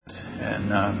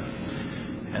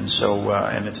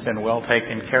And it's been well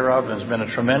taken care of. There's been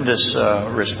a tremendous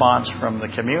response from the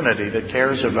community that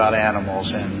cares about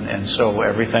animals, and so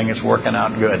everything is working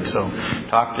out good. So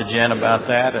talk to Jen about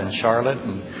that and Charlotte,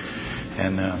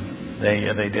 and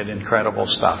they did incredible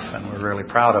stuff, and we're really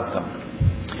proud of them.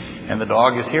 And the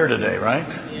dog is here today, right?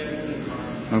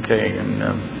 Okay,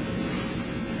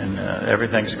 and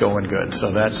everything's going good.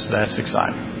 So that's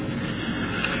exciting.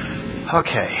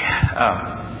 Okay.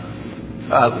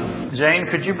 Jane,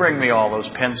 could you bring me all those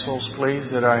pencils, please,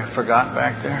 that I forgot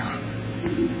back there?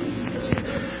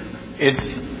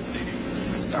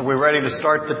 Are we ready to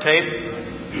start the tape?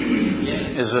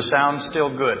 Is the sound still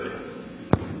good?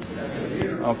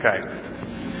 Okay.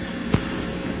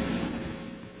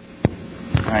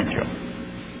 Thank you.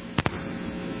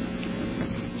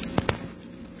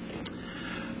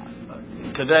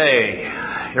 Today,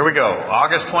 here we go.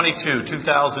 August 22,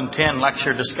 2010,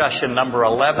 lecture discussion number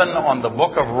 11 on the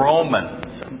book of Romans.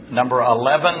 Number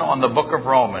 11 on the book of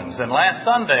Romans. And last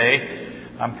Sunday,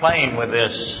 I'm playing with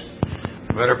this.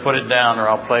 I better put it down or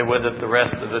I'll play with it the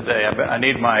rest of the day. I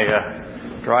need my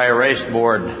dry erase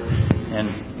board.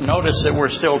 And notice that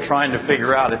we're still trying to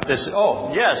figure out if this...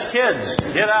 Oh, yes, kids,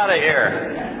 get out of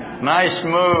here. Nice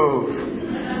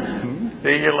move.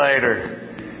 See you later.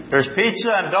 There's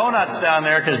pizza and donuts down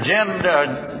there because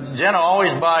Jenna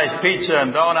always buys pizza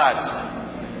and donuts.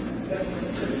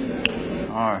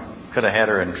 Oh, could have had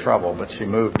her in trouble, but she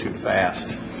moved too fast.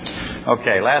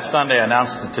 Okay, last Sunday I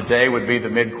announced that today would be the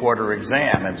mid-quarter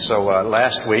exam. And so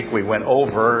last week we went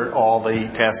over all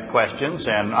the test questions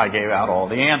and I gave out all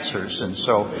the answers. And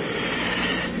so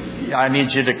I need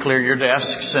you to clear your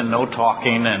desks and no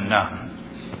talking,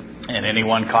 and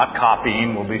anyone caught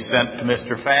copying will be sent to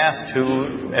Mr. Fast,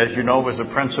 who, as you know, was a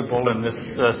principal in this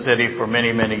city for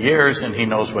many, many years, and he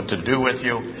knows what to do with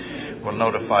you. We'll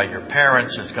notify your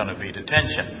parents. There's going to be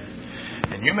detention.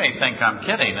 And you may think I'm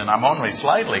kidding, and I'm only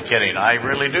slightly kidding. I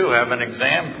really do have an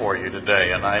exam for you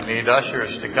today, and I need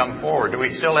ushers to come forward. Do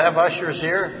we still have ushers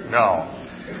here? No.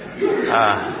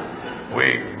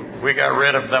 We got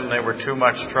rid of them. They were too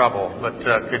much trouble. But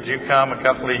could you come, a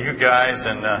couple of you guys,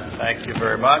 and thank you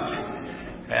very much,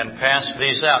 and pass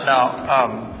these out.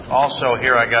 Now, also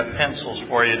here I got pencils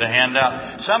for you to hand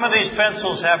out. Some of these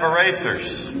pencils have erasers.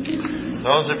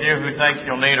 Those of you who think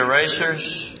you'll need erasers,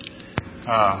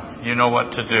 you know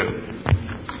what to do.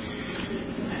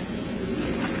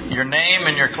 Your name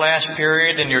and your class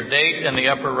period and your date in the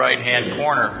upper right-hand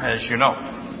corner, as you know.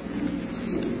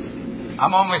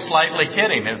 I'm only slightly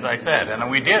kidding, as I said, and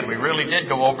we really did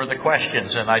go over the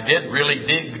questions, and I did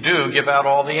give out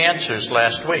all the answers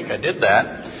last week. I did that,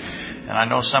 and I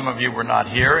know some of you were not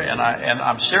here, and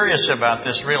I'm serious about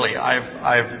this, really.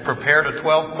 I've prepared a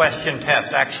 12-question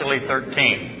test, actually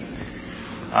 13.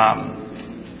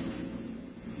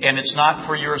 And it's not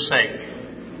for your sake.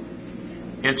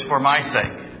 It's for my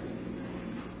sake.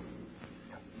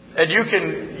 And you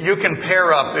can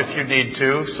pair up if you need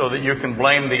to so that you can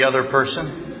blame the other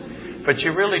person. But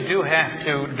you really do have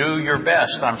to do your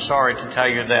best. I'm sorry to tell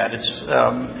you that.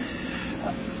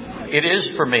 It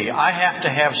is for me. I have to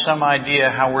have some idea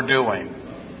how we're doing.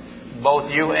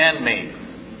 Both you and me.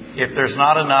 If there's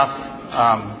not enough,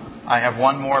 I have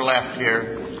one more left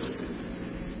here.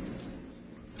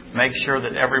 Make sure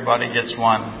that everybody gets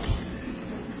one.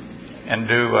 And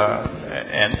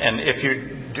if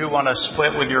you do want to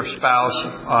split with your spouse,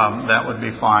 that would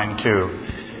be fine too.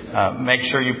 Make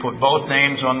sure you put both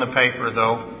names on the paper,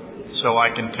 though, so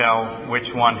I can tell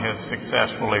which one has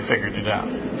successfully figured it out.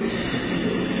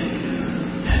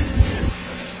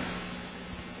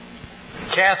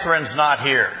 Catherine's not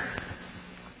here.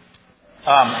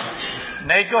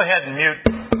 Nate, go ahead and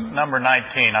mute number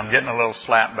 19. I'm getting a little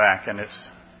slap back, and it's...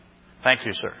 Thank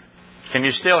you, sir. Can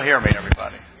you still hear me,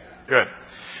 everybody? Good.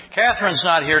 Catherine's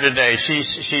not here today.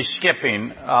 She's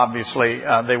skipping, obviously.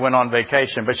 They went on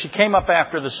vacation. But she came up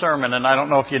after the sermon, and I don't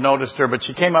know if you noticed her, but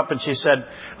she came up and she said,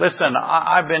 listen,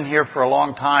 I've been here for a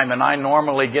long time, and I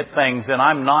normally get things, and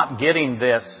I'm not getting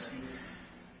this.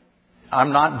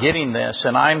 I'm not getting this,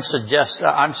 and I'm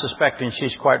suspecting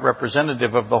she's quite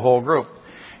representative of the whole group.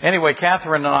 Anyway,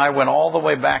 Catherine and I went all the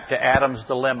way back to Adam's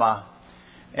dilemma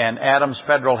and Adam's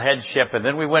federal headship, and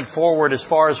then we went forward as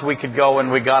far as we could go,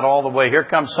 and we got all the way. Here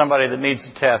comes somebody that needs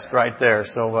a test right there,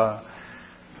 so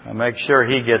make sure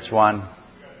he gets one.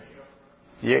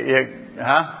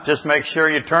 Just make sure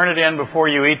you turn it in before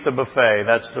you eat the buffet.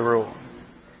 That's the rule.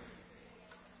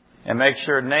 And make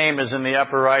sure name is in the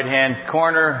upper right-hand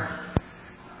corner.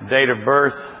 Date of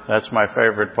birth. That's my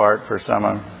favorite part for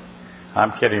someone.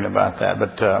 I'm kidding about that,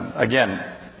 but again,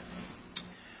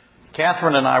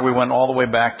 Catherine and I, we went all the way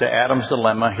back to Adam's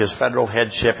dilemma, his federal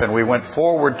headship, and we went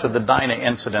forward to the Dinah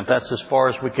incident. That's as far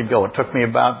as we could go. It took me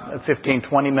about 15,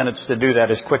 20 minutes to do that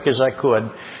as quick as I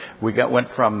could. We went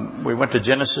to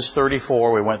Genesis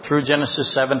 34, we went through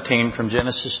Genesis 17 from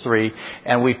Genesis 3,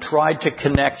 and we tried to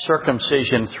connect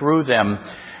circumcision through them.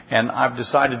 And I've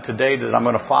decided today that I'm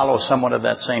going to follow somewhat of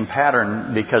that same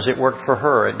pattern because it worked for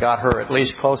her. It got her at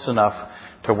least close enough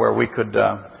to where we could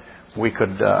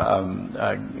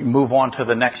move on to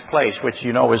the next place, which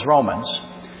you know is Romans.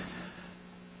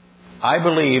 I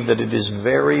believe that it is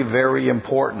very, very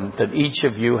important that each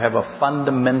of you have a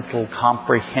fundamental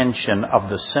comprehension of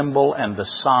the symbol and the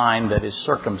sign that is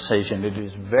circumcision. It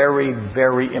is very,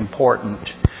 very important.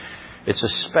 It's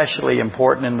especially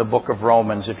important in the book of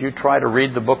Romans. If you try to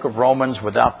read the book of Romans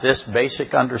without this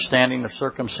basic understanding of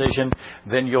circumcision,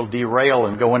 then you'll derail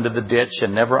and go into the ditch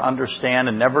and never understand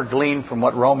and never glean from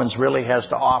what Romans really has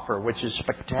to offer, which is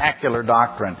spectacular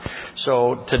doctrine.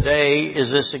 So today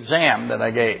is this exam that I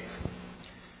gave.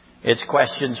 It's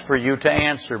questions for you to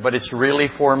answer, but it's really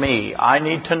for me. I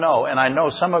need to know, and I know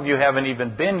some of you haven't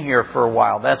even been here for a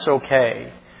while. That's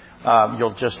okay.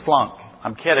 You'll just flunk.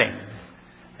 I'm kidding.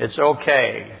 It's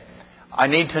okay. I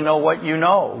need to know what you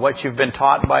know, what you've been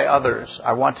taught by others.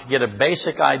 I want to get a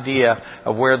basic idea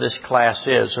of where this class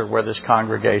is or where this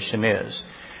congregation is.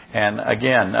 And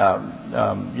again,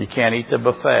 you can't eat the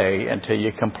buffet until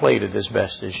you complete it as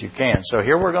best as you can. So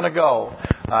here we're going to go.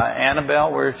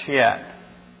 Annabelle, where's she at?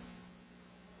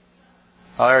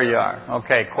 Oh, there you are.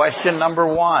 Okay, question number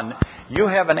 1. You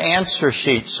have an answer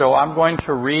sheet, so I'm going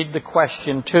to read the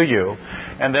question to you,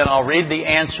 and then I'll read the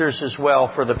answers as well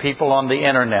for the people on the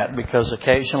internet, because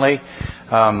occasionally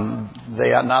they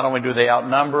not only do they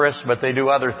outnumber us, but they do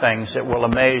other things that will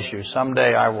amaze you.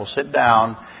 Someday I will sit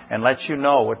down and let you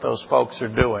know what those folks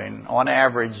are doing. On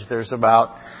average, there's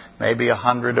about maybe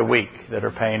 100 a week that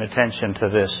are paying attention to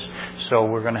this,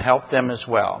 so we're going to help them as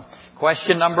well.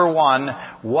 Question number 1,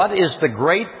 what is the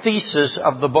great thesis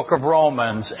of the book of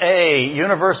Romans? A,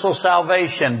 universal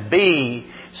salvation.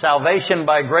 B, salvation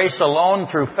by grace alone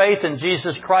through faith in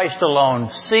Jesus Christ alone.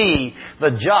 C,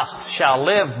 the just shall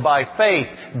live by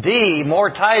faith. D, more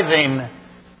tithing.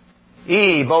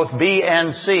 E, both B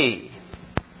and C.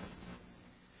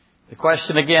 The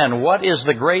question again, what is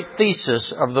the great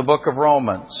thesis of the book of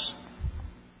Romans?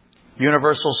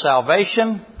 Universal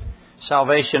salvation.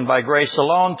 Salvation by grace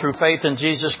alone, through faith in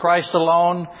Jesus Christ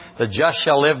alone. The just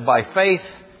shall live by faith.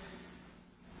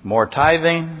 More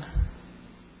tithing.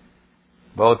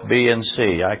 Both B and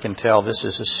C. I can tell this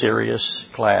is a serious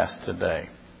class today.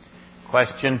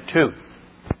 Question 2.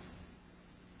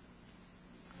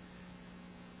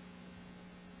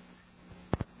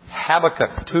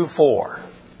 Habakkuk 2:4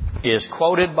 is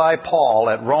quoted by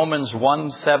Paul at Romans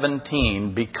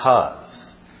 1:17 because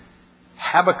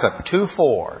Habakkuk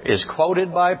 2:4 is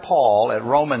quoted by Paul at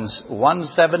Romans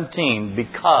 1:17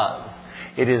 because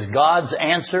it is God's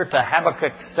answer to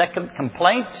Habakkuk's second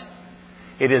complaint.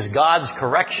 It is God's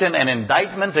correction and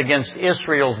indictment against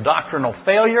Israel's doctrinal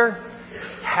failure.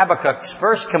 Habakkuk's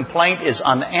first complaint is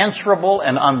unanswerable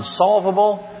and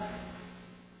unsolvable.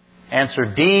 Answer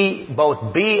D,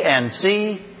 both B and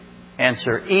C.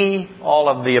 Answer E, all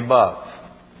of the above.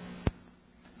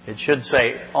 It should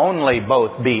say only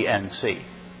both B and C.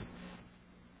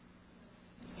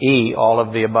 E, all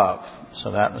of the above.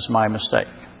 So that was my mistake.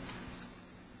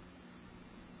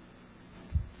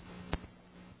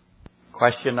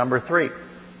 Question number 3.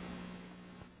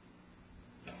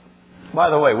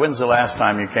 By the way, when's the last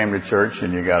time you came to church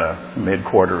and you got a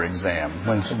mid-quarter exam?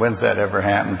 When's that ever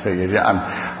happened to you?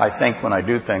 I think when I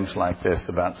do things like this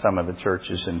about some of the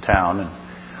churches in town and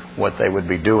what they would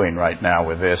be doing right now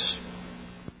with this,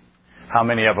 how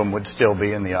many of them would still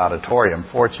be in the auditorium?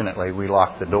 Fortunately, we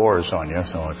locked the doors on you,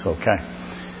 so it's okay.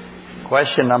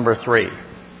 Question number 3.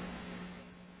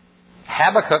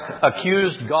 Habakkuk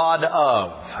accused God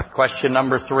of. Question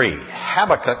number 3.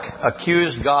 Habakkuk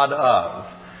accused God of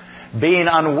being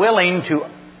unwilling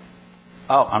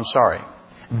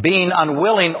being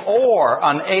unwilling or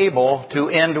unable to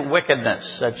end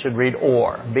wickedness. That should read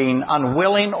or. Being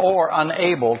unwilling or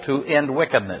unable to end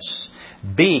wickedness.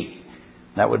 B.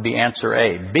 That would be answer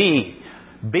A. B,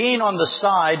 being on the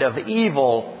side of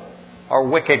evil or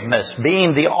wickedness,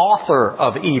 being the author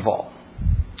of evil.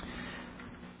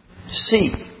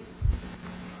 C,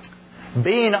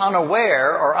 being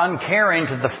unaware or uncaring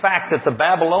to the fact that the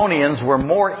Babylonians were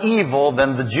more evil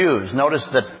than the Jews. Notice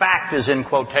that fact is in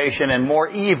quotation and more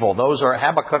evil. Those are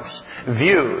Habakkuk's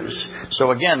views.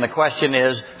 So again, the question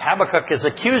is, Habakkuk is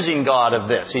accusing God of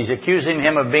this. He's accusing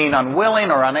him of being unwilling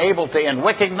or unable to end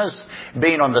wickedness,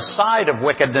 being on the side of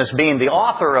wickedness, being the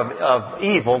author of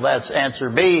evil. That's answer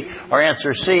B. Or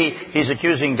answer C, he's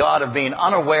accusing God of being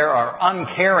unaware or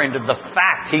uncaring to the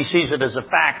fact. He sees it as a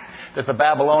fact that the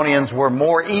Babylonians were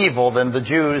more evil than the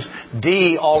Jews.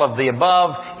 D, all of the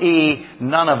above. E,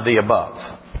 none of the above.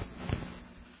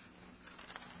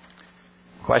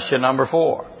 Question number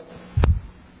 4.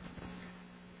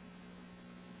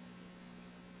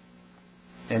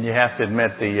 And you have to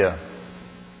admit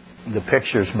the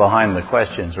pictures behind the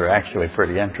questions are actually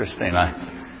pretty interesting,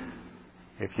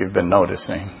 if you've been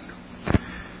noticing.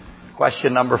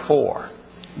 Question number 4.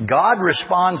 God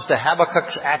responds to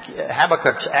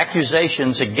Habakkuk's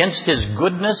accusations against His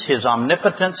goodness, His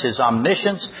omnipotence, His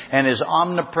omniscience, and His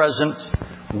omnipresence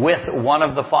with one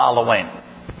of the following.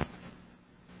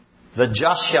 The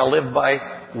just shall live by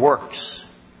works.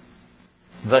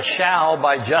 The shall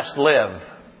by just live.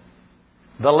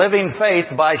 The living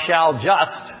faith by shall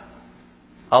just.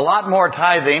 A lot more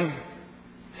tithing.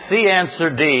 C,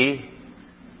 answer D.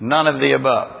 None of the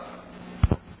above.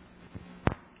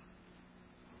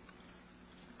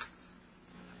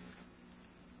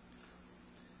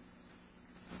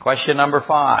 Question number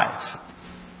 5.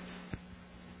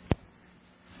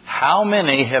 How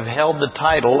many have held the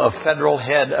title of federal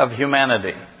head of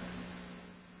humanity?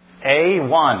 A,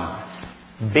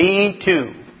 1. B,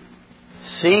 2.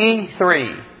 C,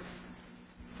 3.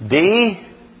 D,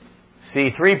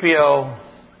 C3PO.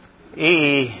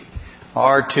 E,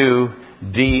 R2,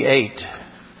 D8.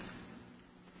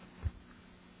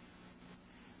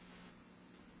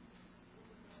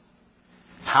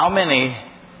 How many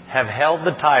have held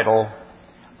the title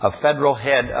of federal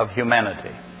head of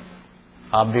humanity?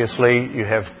 Obviously, you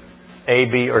have A,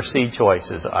 B, or C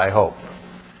choices, I hope.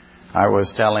 I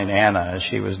was telling Anna as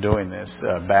she was doing this,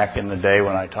 back in the day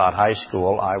when I taught high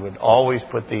school, I would always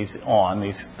put these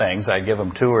things. I'd give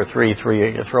them 2 or 3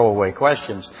 throwaway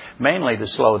questions, mainly to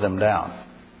slow them down.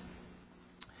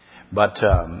 But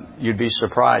you'd be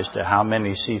surprised at how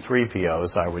many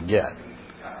C3POs I would get,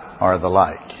 or the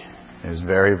like. It was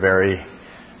very, very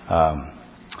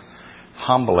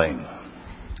humbling.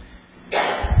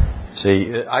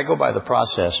 See, I go by the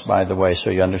process, by the way, so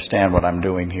you understand what I'm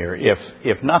doing here.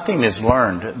 If nothing is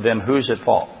learned, then who's at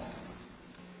fault?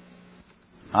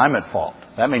 I'm at fault.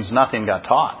 That means nothing got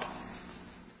taught.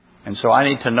 And so I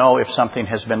need to know if something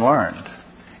has been learned.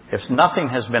 If nothing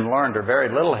has been learned or very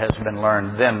little has been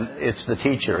learned, then it's the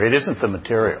teacher. It isn't the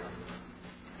material.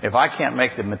 If I can't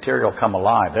make the material come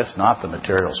alive, that's not the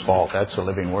material's fault. That's the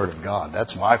living Word of God.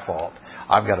 That's my fault.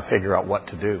 I've got to figure out what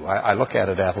to do. I look at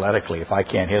it athletically. If I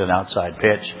can't hit an outside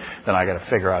pitch, then I've got to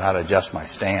figure out how to adjust my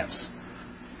stance.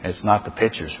 It's not the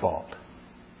pitcher's fault.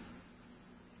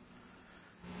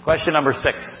 Question number 6.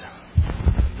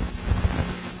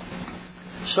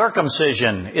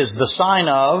 Circumcision is the sign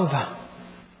of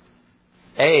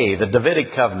A, the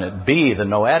Davidic covenant. B, the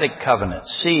Noahic covenant.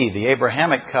 C, the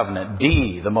Abrahamic covenant.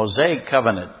 D, the Mosaic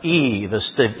covenant. E, the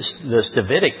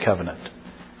Stavitic covenant.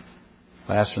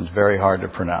 Last one's very hard to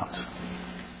pronounce.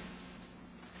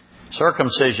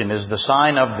 Circumcision is the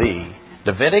sign of the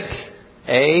Davidic.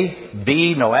 A,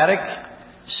 B, Noahic.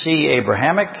 C,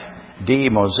 Abrahamic. D,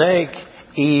 Mosaic.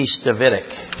 E, Stavitic.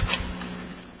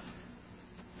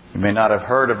 You may not have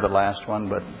heard of the last one,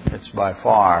 but it's by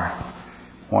far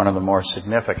one of the more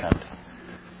significant.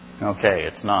 Okay,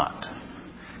 it's not.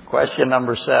 Question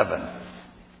number 7.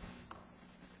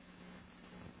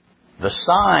 The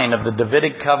sign of the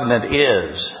Davidic covenant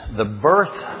is the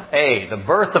birth, A, the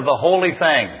birth of the holy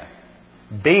thing.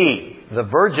 B, the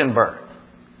virgin birth.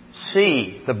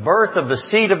 C, the birth of the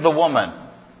seed of the woman.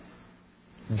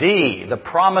 D, the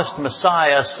promised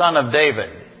Messiah, son of David.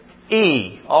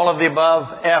 E, all of the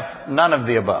above. F, none of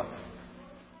the above.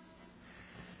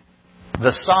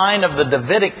 The sign of the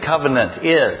Davidic covenant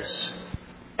is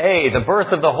A, the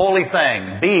birth of the holy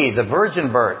thing. B, the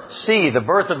virgin birth. C, the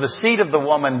birth of the seed of the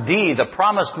woman. D, the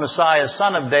promised Messiah,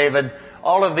 son of David.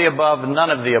 All of the above, none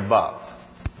of the above.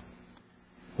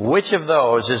 Which of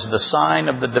those is the sign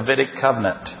of the Davidic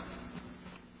covenant?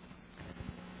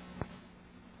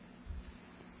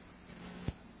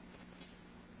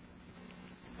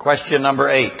 Question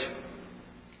number 8.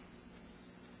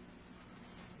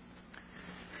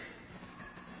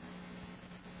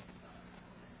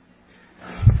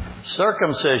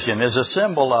 Circumcision is a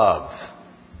symbol of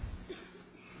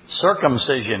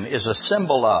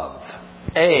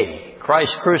A,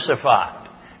 Christ crucified.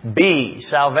 B,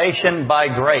 salvation by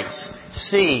grace.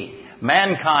 C,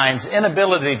 mankind's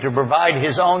inability to provide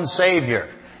his own Savior,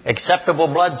 acceptable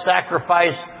blood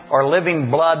sacrifice, or living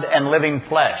blood and living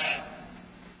flesh.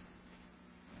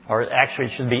 Or actually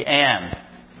it should be and.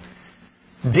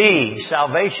 D,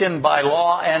 salvation by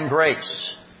law and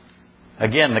grace.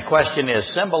 Again, the question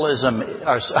is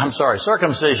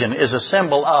circumcision is a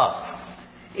symbol of.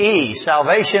 E,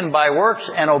 salvation by works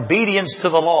and obedience to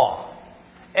the law.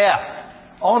 F,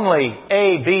 only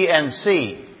A, B, and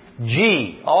C.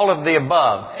 G, all of the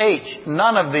above. H,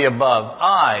 none of the above.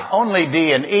 I, only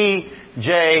D and E.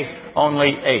 J,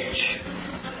 only H.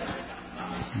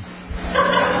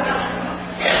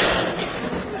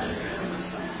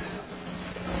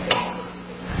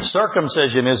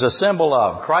 Circumcision is a symbol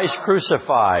of Christ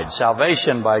crucified,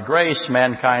 salvation by grace,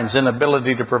 mankind's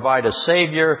inability to provide a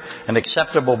Savior, an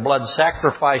acceptable blood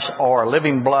sacrifice, or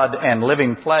living blood and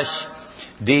living flesh.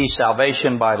 D,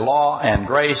 salvation by law and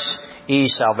grace. E,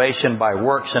 salvation by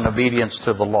works and obedience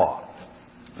to the law.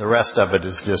 The rest of it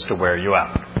is just to wear you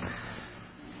out.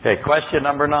 Okay, question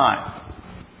number 9.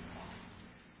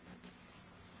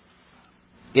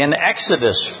 In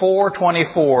Exodus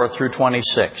 4:24 through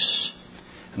 26,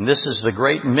 and this is the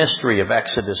great mystery of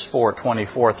Exodus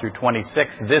 4:24 through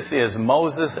 26. This is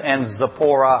Moses and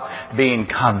Zipporah being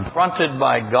confronted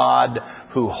by God,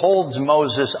 who holds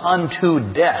Moses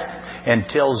unto death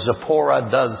until Zipporah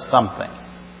does something.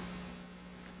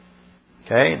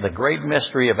 Okay, the great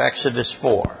mystery of Exodus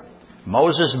 4.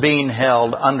 Moses being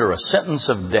held under a sentence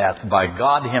of death by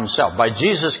God Himself, by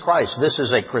Jesus Christ. This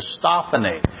is a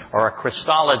Christophany or a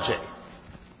Christology.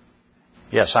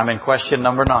 Yes, I'm in question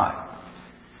number 9.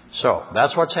 So,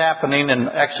 that's what's happening in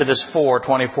Exodus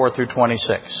 4:24 through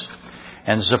 26.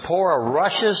 And Zipporah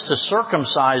rushes to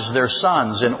circumcise their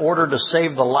sons in order to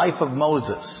save the life of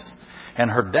Moses. And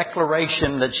her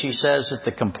declaration that she says at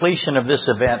the completion of this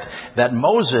event that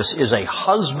Moses is a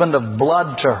husband of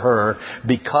blood to her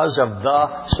because of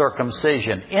the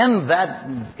circumcision.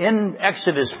 In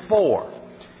Exodus 4,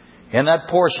 in that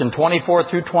portion, 24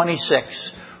 through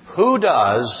 26, who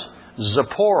does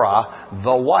Zipporah,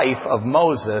 the wife of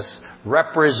Moses,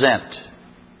 represent?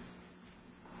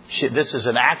 This is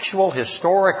an actual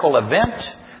historical event.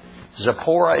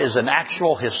 Zipporah is an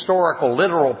actual historical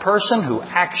literal person who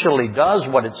actually does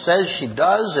what it says she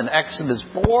does in Exodus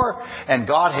 4. And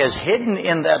God has hidden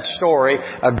in that story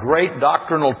a great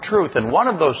doctrinal truth. And one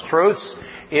of those truths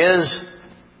is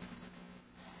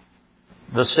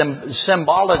the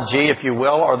symbology, if you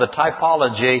will, or the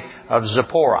typology of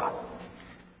Zipporah.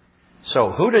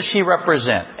 So, who does she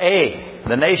represent? A,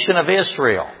 the nation of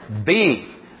Israel.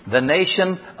 B, the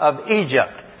nation of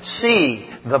Egypt. C,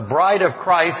 the bride of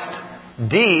Christ.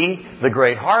 D, the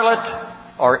great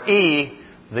harlot. Or E,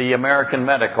 the American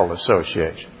Medical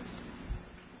Association.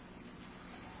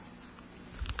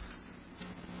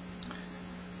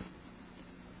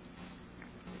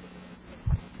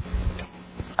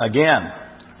 Again,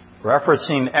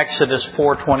 referencing Exodus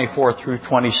 4:24 through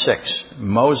 26.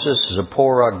 Moses,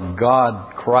 Zipporah,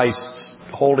 God, Christ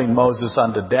holding Moses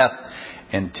unto death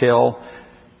until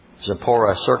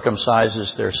Zipporah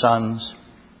circumcises their sons.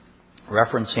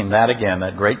 Referencing that again,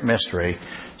 that great mystery.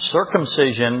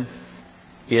 Circumcision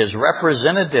is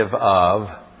representative of,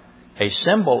 a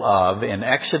symbol of, in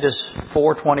Exodus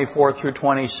 4:24 through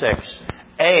 26.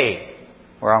 A,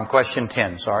 we're on question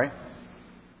 10, sorry.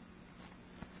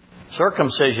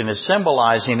 Circumcision is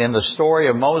symbolizing in the story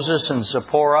of Moses and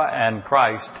Zipporah and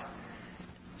Christ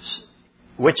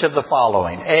which of the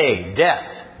following? A, death.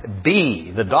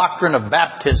 B, the doctrine of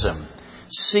baptism.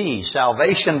 C,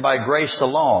 salvation by grace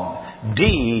alone.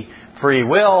 D, free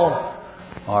will.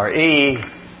 Or E,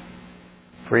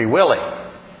 free willing.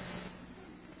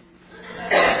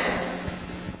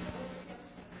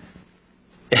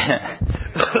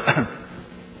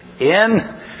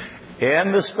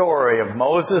 In the story of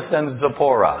Moses and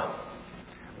Zipporah,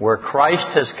 where Christ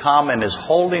has come and is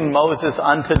holding Moses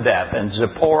unto death, and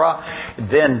Zipporah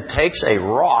then takes a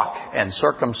rock and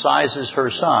circumcises her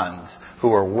sons,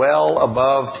 who are well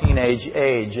above teenage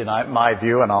age, in my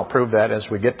view, and I'll prove that as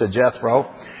we get to Jethro,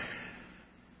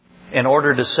 in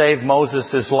order to save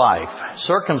Moses' life.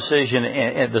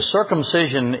 The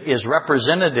circumcision is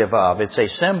representative of, it's a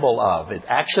symbol of. It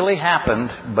actually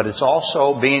happened, but it's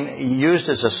also being used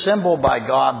as a symbol by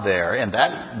God there. And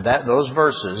those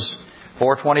verses,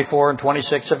 4:24 and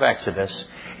 26 of Exodus,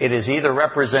 it is either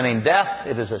representing death,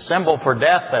 it is a symbol for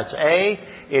death, that's A.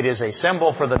 It is a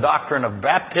symbol for the doctrine of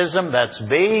baptism, that's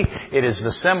B. It is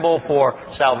the symbol for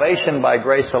salvation by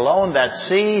grace alone, that's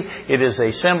C. It is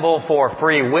a symbol for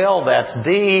free will, that's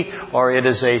D. Or it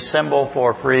is a symbol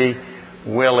for free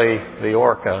Willie the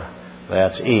orca,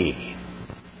 that's E.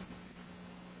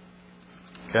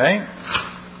 Okay?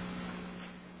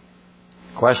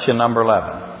 Question number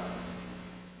 11.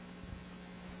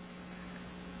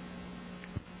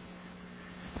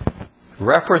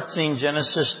 Referencing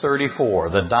Genesis 34,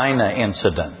 the Dinah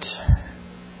incident,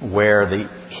 where the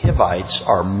Hivites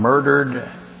are murdered,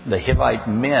 the Hivite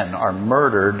men are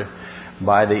murdered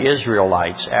by the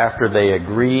Israelites after they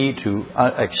agree to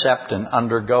accept and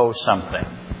undergo something.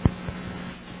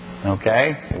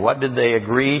 Okay? What did they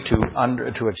agree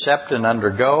to accept and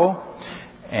undergo?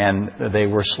 And they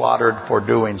were slaughtered for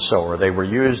doing so, or that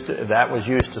was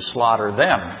used to slaughter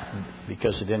them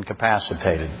because it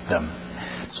incapacitated them.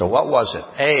 So what was it?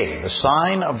 A, the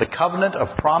sign of the covenant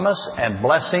of promise and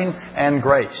blessing and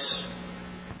grace.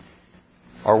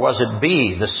 Or was it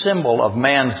B, the symbol of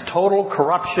man's total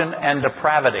corruption and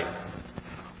depravity?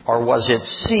 Or was it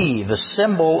C, the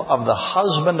symbol of the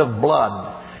husband of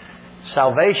blood,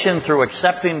 salvation through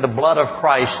accepting the blood of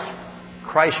Christ,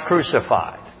 Christ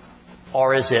crucified?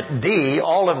 Or is it D,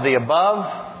 all of the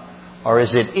above? Or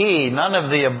is it E, none of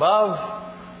the above?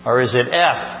 Or is it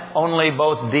F, only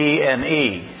both D and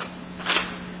E?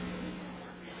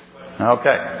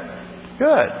 Okay,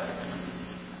 good.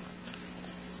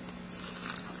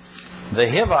 The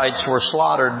Hivites were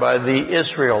slaughtered by the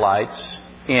Israelites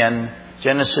in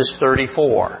Genesis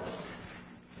 34.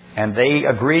 And they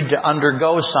agreed to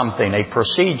undergo something, a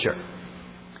procedure.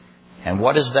 And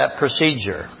what is that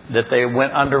procedure that they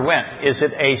underwent? Is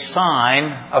it a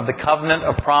sign of the covenant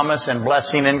of promise and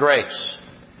blessing and grace?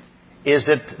 Is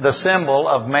it the symbol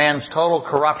of man's total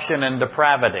corruption and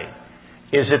depravity?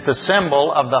 Is it the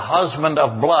symbol of the husband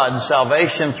of blood,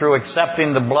 salvation through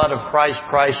accepting the blood of Christ,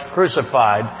 Christ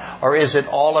crucified? Or is it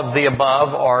all of the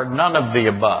above or none of the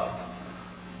above?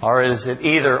 Or is it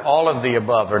either all of the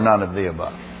above or none of the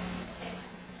above?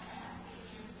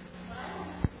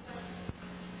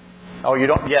 Oh, you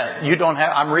don't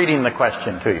have, I'm reading the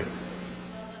question to you.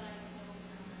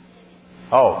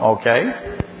 Oh,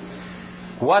 okay.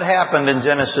 What happened in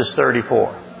Genesis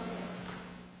 34?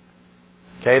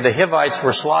 Okay, the Hivites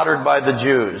were slaughtered by the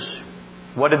Jews.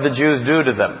 What did the Jews do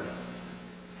to them?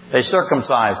 They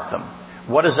circumcised them.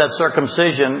 What is that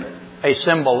circumcision a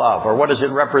symbol of, or what is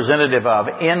it representative of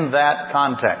in that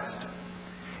context?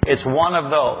 It's one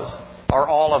of those, or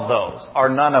all of those, or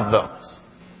none of those.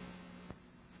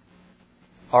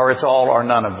 Or it's all or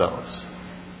none of those.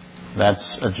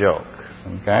 That's a joke.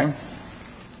 Okay?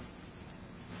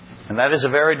 And that is a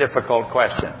very difficult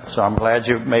question. So I'm glad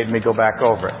you made me go back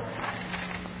over it.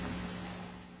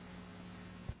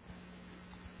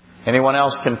 Anyone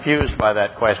else confused by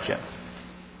that question?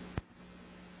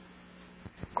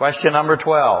 Question number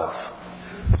 12.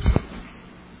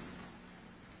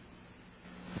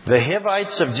 The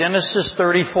Hivites of Genesis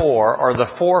 34 are the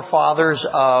forefathers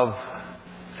of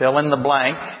fill in the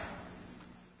blank,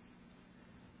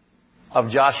 of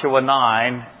Joshua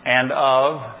 9, and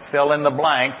of fill in the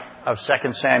blank of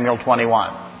 2 Samuel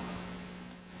 21.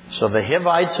 So the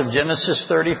Hivites of Genesis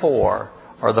 34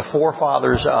 are the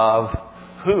forefathers of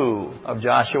who of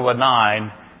Joshua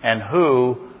 9 and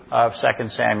who of 2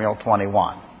 Samuel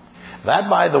 21.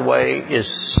 That, by the way,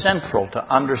 is central to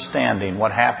understanding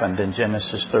what happened in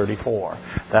Genesis 34.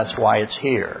 That's why it's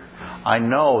here. I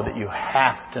know that you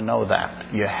have to know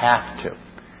that. You have to.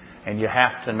 And you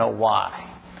have to know why.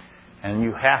 And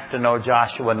you have to know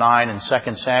Joshua 9 and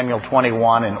 2 Samuel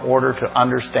 21 in order to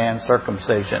understand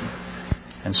circumcision.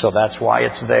 And so that's why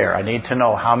it's there. I need to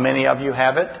know how many of you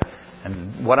have it,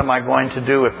 and what am I going to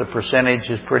do if the percentage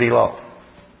is pretty low?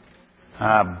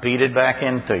 Beat it back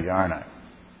into you, aren't I?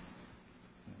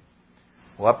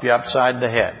 Whoop you upside the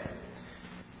head.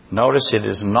 Notice it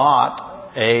is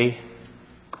not a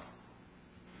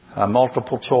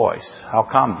multiple choice. How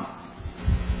come?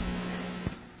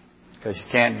 Because you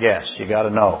can't guess. You got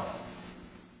to know.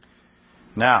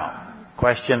 Now,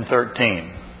 question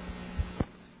 13.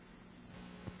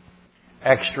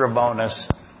 Extra bonus,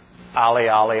 Ali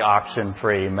oxen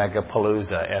free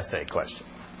Megapalooza essay question.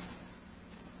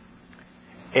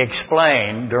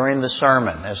 Explain during the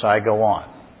sermon as I go on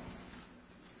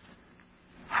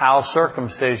how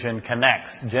circumcision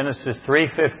connects Genesis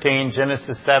 3:15,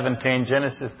 Genesis 17,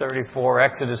 Genesis 34,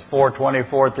 Exodus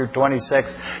 4:24 through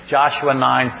 26, Joshua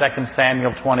 9, 2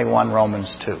 Samuel 21,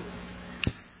 Romans 2.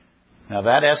 Now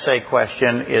that essay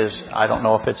question is, I don't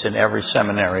know if it's in every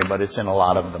seminary, but it's in a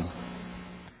lot of them.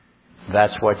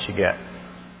 That's what you get.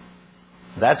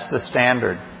 That's the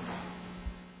standard.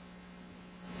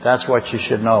 That's what you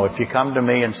should know. If you come to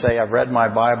me and say, I've read my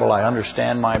Bible, I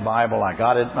understand my Bible, I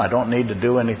got it, I don't need to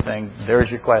do anything,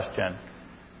 there's your question.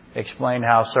 explain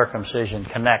how circumcision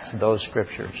connects those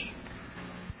scriptures.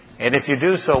 And if you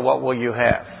do so, what will you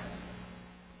have?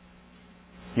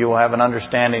 You will have an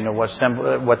understanding of what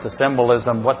the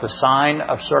symbolism, what the sign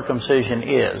of circumcision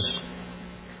is.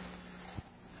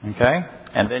 Okay?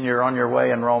 And then you're on your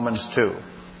way in Romans 2.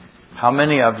 How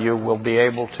many of you will be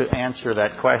able to answer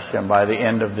that question by the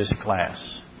end of this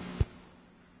class?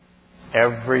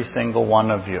 Every single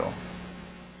one of you.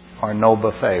 Or no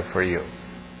buffet for you.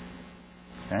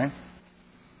 Okay?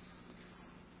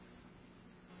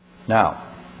 Now,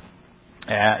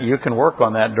 you can work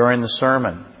on that during the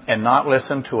sermon and not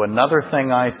listen to another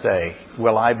thing I say.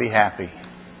 Will I be happy?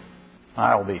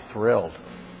 I'll be thrilled.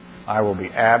 I will be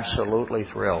absolutely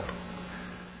thrilled.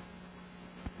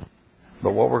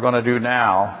 But what we're going to do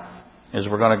now is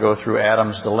we're going to go through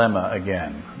Adam's dilemma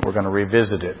again. We're going to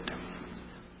revisit it.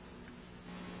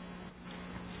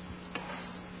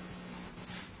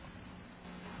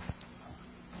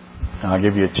 I'll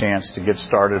give you a chance to get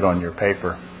started on your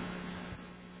paper.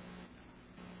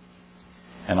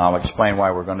 And I'll explain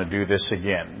why we're going to do this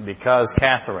again. Because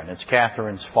it's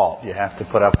Catherine's fault. You have to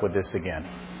put up with this again.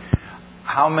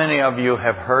 How many of you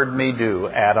have heard me do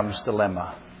Adam's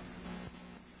dilemma?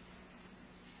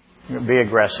 Be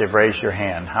aggressive. Raise your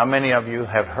hand. How many of you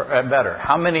have heard, better?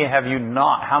 How many have you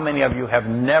not? How many of you have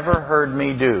never heard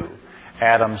me do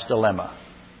Adam's dilemma?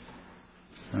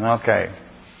 Okay.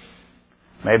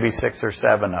 Maybe 6 or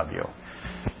 7 of you.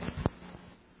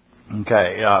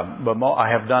 Okay, but I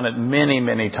have done it many,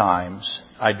 many times.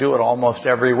 I do it almost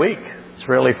every week. It's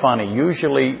really funny.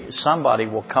 Usually somebody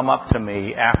will come up to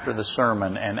me after the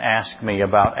sermon and ask me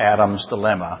about Adam's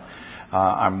dilemma.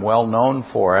 I'm well known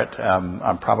for it.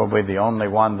 I'm probably the only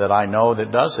one that I know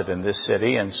that does it in this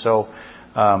city, and so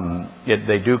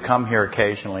they do come here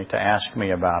occasionally to ask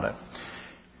me about it.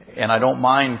 And I don't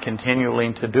mind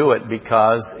continuing to do it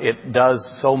because it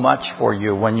does so much for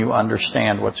you when you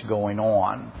understand what's going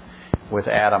on with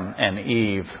Adam and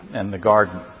Eve in the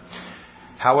garden.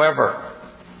 However,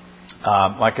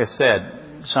 like I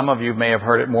said, some of you may have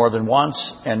heard it more than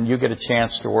once, and you get a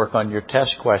chance to work on your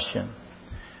test question.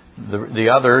 The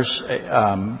others,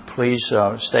 please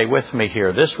stay with me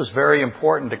here. This was very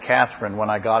important to Catherine when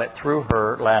I got it through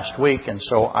her last week, and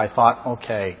so I thought,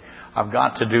 okay, I've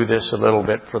got to do this a little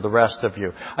bit for the rest of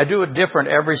you. I do it different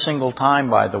every single time,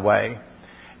 by the way.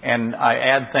 And I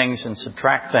add things and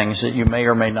subtract things that you may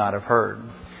or may not have heard.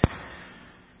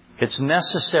 It's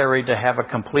necessary to have a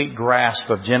complete grasp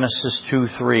of Genesis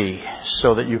 2:3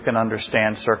 so that you can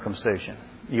understand circumcision.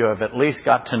 You have at least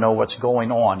got to know what's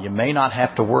going on. You may not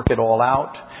have to work it all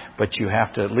out, but you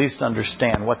have to at least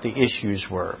understand what the issues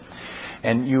were.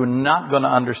 And you're not going to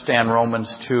understand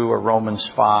Romans 2 or Romans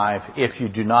 5 if you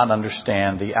do not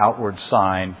understand the outward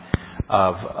sign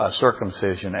of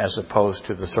circumcision as opposed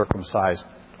to the circumcised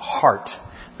heart.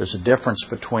 There's a difference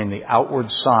between the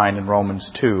outward sign in Romans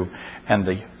 2 and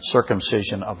the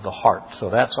circumcision of the heart.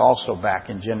 So that's also back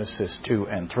in Genesis 2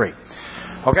 and 3.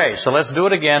 Okay, so let's do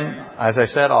it again. As I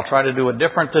said, I'll try to do it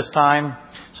different this time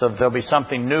so that there'll be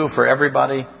something new for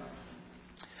everybody.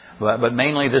 But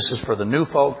mainly this is for the new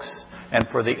folks and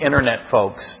for the internet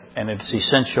folks, and it's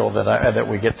essential that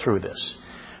we get through this.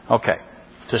 Okay,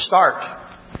 to start,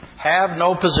 have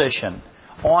no position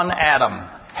on Adam.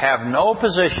 Have no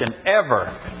position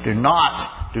ever. Do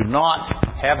not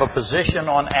have a position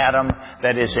on Adam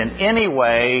that is in any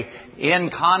way in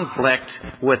conflict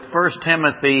with 1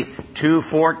 Timothy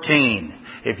 2:14.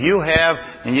 If you have,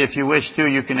 and if you wish to,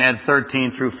 you can add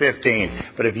 13 through 15.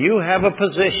 But if you have a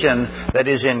position that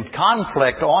is in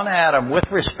conflict on Adam with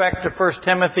respect to 1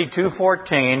 Timothy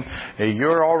 2:14,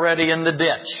 you're already in the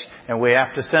ditch. And we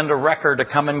have to send a wrecker to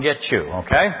come and get you,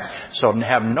 okay? So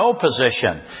have no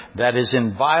position that is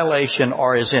in violation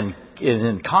or is in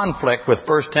conflict with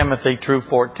 1 Timothy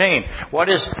 2:14. What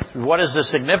is the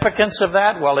significance of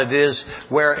that? Well, it is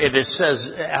where it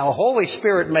says, the Holy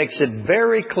Spirit makes it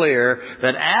very clear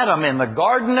that Adam in the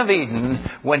Garden of Eden,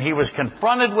 when he was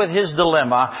confronted with his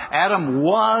dilemma, Adam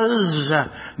was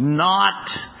not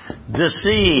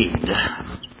deceived.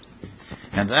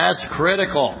 And that's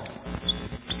critical.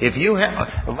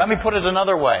 Let me put it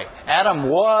another way. Adam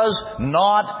was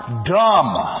not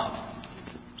dumb.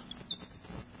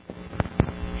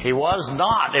 He was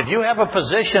not. If you have a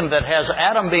position that has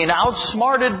Adam being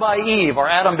outsmarted by Eve, or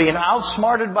Adam being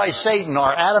outsmarted by Satan,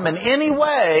 or Adam in any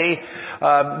way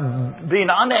being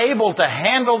unable to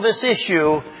handle this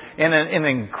issue in an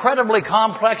incredibly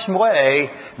complex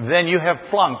way, then you have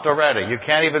flunked already. You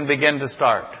can't even begin to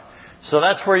start. So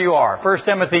that's where you are. 1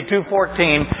 Timothy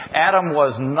 2:14, Adam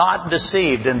was not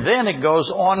deceived. And then it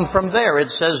goes on from there. It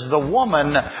says the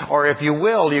woman, or if you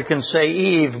will, you can say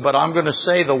Eve, but I'm going to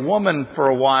say the woman for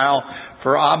a while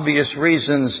for obvious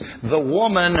reasons. The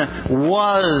woman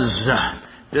was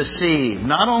deceived.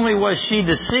 Not only was she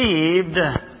deceived,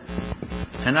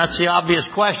 and that's the obvious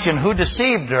question, who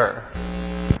deceived her?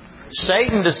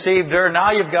 Satan deceived her.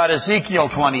 Now you've got Ezekiel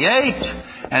 28,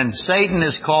 and Satan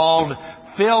is called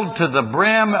filled to the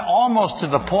brim, almost to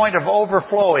the point of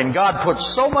overflowing. God put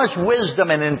so much wisdom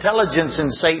and intelligence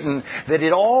in Satan that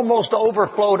it almost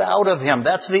overflowed out of him.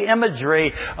 That's the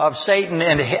imagery of Satan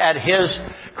at his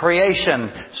creation.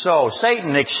 So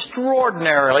Satan,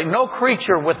 extraordinarily, no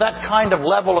creature with that kind of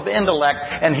level of intellect,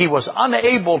 and he was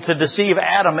unable to deceive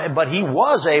Adam, but he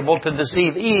was able to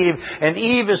deceive Eve, and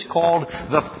Eve is called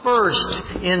the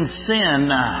first in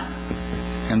sin.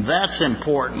 And that's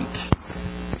important.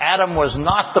 Adam was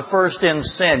not the first in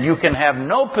sin. You can have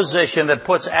no position that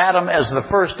puts Adam as the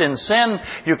first in sin.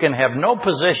 You can have no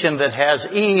position that has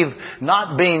Eve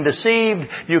not being deceived.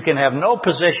 You can have no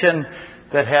position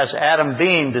that has Adam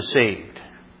being deceived.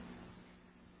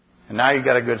 And now you've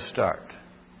got a good start.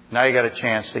 Now you've got a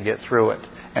chance to get through it.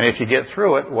 And if you get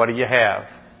through it, what do you have?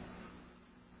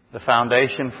 The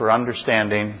foundation for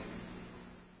understanding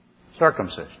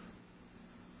circumcision.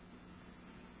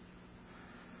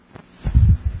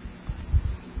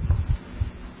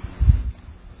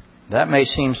 That may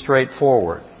seem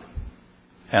straightforward,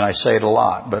 and I say it a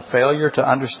lot, but failure to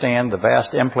understand the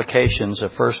vast implications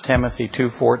of 1 Timothy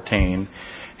 2:14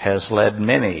 has led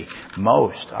many,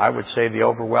 most, I would say the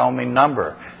overwhelming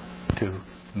number, to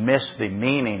miss the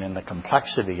meaning and the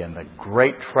complexity and the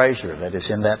great treasure that is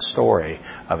in that story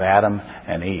of Adam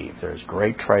and Eve. There's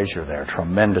great treasure there,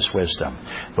 tremendous wisdom.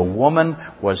 The woman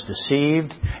was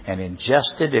deceived and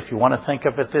ingested. If you want to think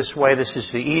of it this way, this is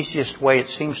the easiest way it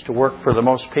seems to work for the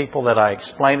most people that I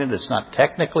explain it. It's not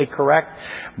technically correct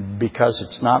because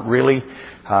it's not really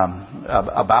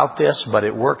about this, but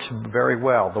it works very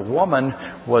well. The woman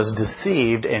was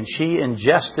deceived and she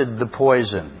ingested the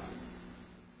poison.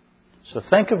 So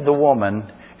think of the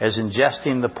woman as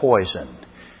ingesting the poison,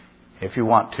 if you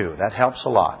want to. That helps a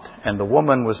lot. And the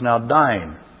woman was now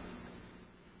dying.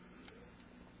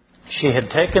 She had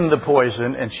taken the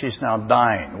poison and she's now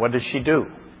dying. What does she do?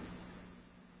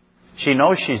 She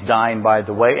knows she's dying, by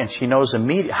the way, and she knows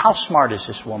immediately. How smart is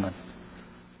this woman?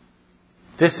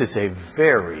 This is a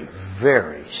very,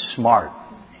 very smart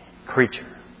creature.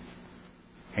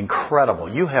 Incredible.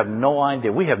 You have no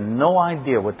idea. We have no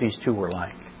idea what these two were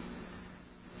like.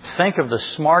 Think of the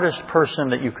smartest person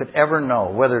that you could ever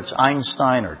know, whether it's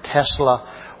Einstein or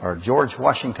Tesla or George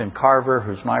Washington Carver,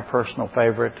 who's my personal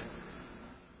favorite.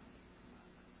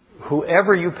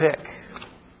 Whoever you pick,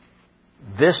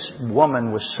 this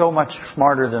woman was so much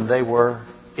smarter than they were,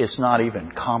 it's not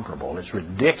even comparable. It's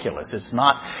ridiculous. It's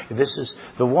not.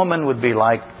 The woman would be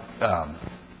like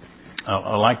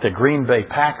the Green Bay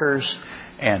Packers,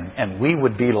 and we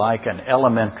would be like an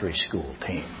elementary school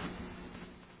team.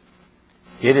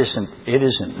 It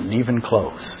isn't even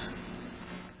close.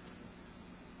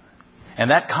 And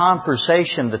that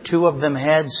conversation the two of them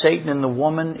had, Satan and the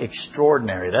woman,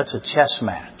 extraordinary. That's a chess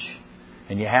match.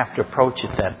 And you have to approach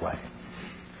it that way.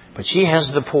 But she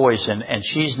has the poison and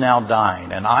she's now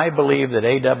dying. And I believe that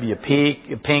A.W.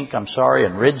 Pink,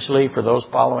 and Ridgely, for those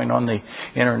following on the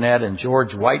internet, and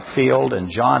George Whitefield and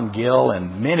John Gill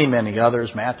and many, many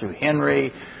others, Matthew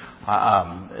Henry,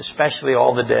 especially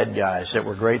all the dead guys that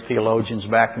were great theologians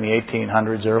back in the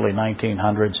 1800s, early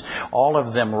 1900s, all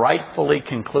of them rightfully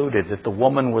concluded that the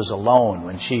woman was alone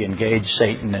when she engaged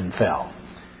Satan and fell.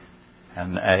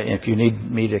 And if you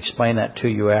need me to explain that to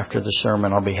you after the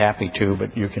sermon, I'll be happy to,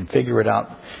 but you can figure it out.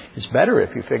 It's better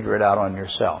if you figure it out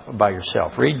by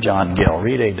yourself. Read John Gill,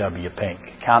 read A.W. Pink,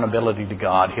 Accountability to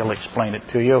God. He'll explain it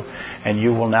to you, and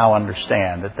you will now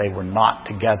understand that they were not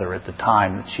together at the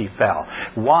time that she fell.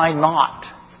 Why not?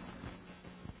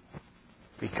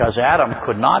 Because Adam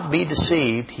could not be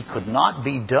deceived, he could not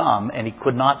be dumb, and he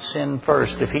could not sin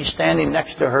first. If he's standing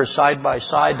next to her side by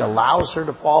side and allows her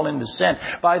to fall into sin.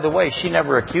 By the way, she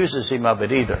never accuses him of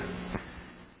it either.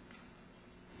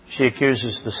 She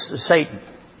accuses Satan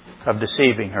of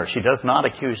deceiving her. She does not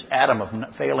accuse Adam of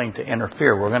failing to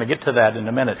interfere. We're going to get to that in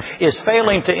a minute. Is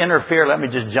failing to interfere, let me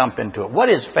just jump into it. What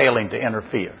is failing to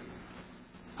interfere?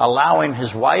 Allowing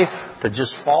his wife to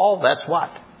just fall, that's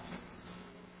what?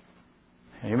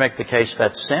 You make the case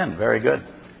that's sin. Very good.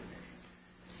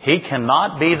 He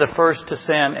cannot be the first to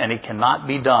sin, and he cannot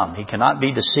be dumb. He cannot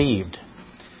be deceived.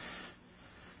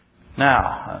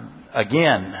 Now,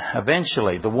 again,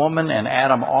 eventually, the woman and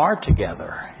Adam are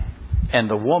together. And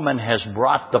the woman has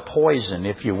brought the poison,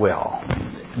 if you will.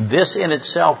 This in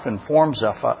itself informs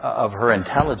of her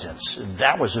intelligence.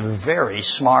 That was very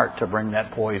smart to bring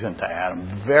that poison to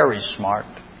Adam. Very smart.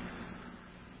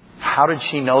 How did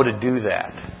she know to do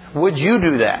that? Would you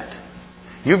do that?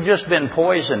 You've just been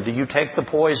poisoned. Do you take the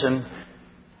poison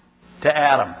to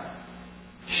Adam?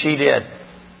 She did.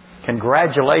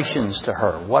 Congratulations to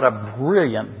her. What a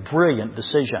brilliant, brilliant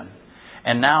decision.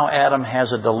 And now Adam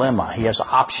has a dilemma. He has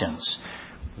options.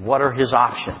 What are his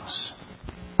options?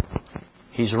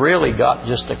 He's really got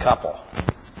just a couple.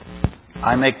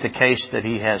 I make the case that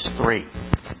he has three.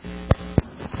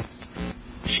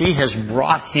 She has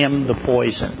brought him the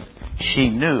poison. She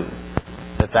knew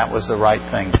that that was the right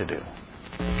thing to do.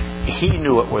 He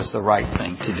knew it was the right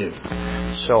thing to do.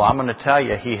 So I'm going to tell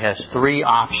you, he has three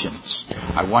options.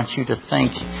 I want you to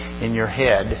think in your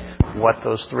head what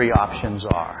those three options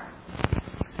are.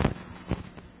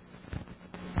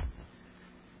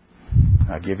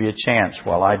 I'll give you a chance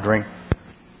while I drink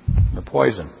the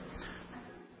poison.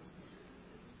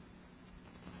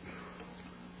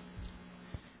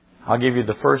 I'll give you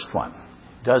the first one.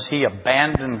 Does he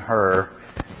abandon her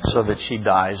so that she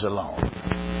dies alone?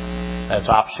 That's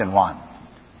option one.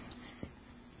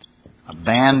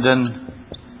 Abandon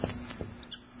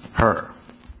her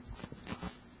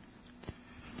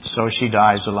so she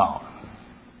dies alone.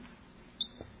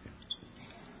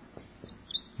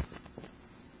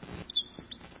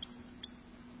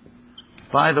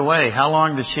 By the way, how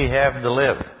long does she have to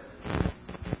live?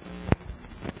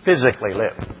 Physically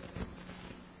live?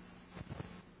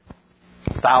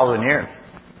 1,000 years.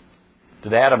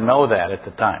 Did Adam know that at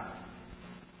the time?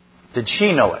 Did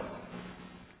she know it?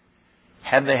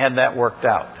 Had they had that worked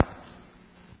out?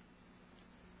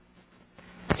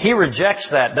 He rejects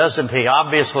that, doesn't he?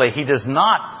 Obviously, he does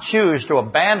not choose to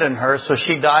abandon her so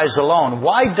she dies alone.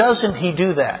 Why doesn't he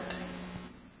do that?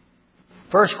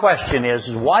 First question is,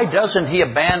 why doesn't he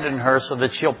abandon her so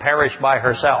that she'll perish by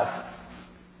herself?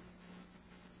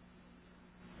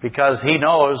 Because he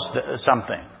knows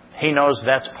something. He knows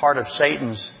that's part of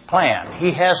Satan's plan.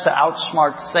 He has to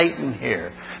outsmart Satan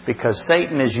here because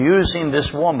Satan is using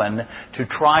this woman to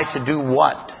try to do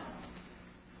what?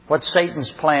 What's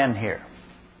Satan's plan here?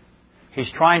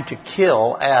 He's trying to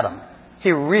kill Adam.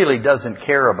 He really doesn't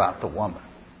care about the woman.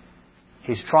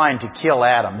 He's trying to kill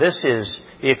Adam. This is,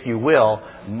 if you will,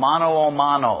 mano a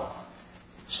mano.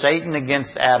 Satan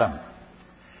against Adam.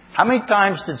 How many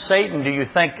times did Satan, do you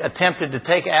think, attempted to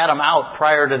take Adam out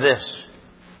prior to this?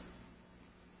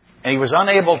 And he was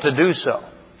unable to do so.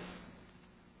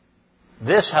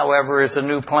 This, however, is a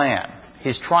new plan.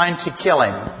 He's trying to kill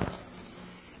him.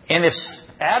 And if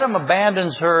Adam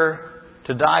abandons her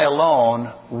to die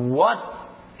alone, what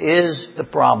is the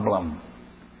problem?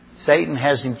 Satan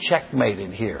has him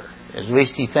checkmated here. At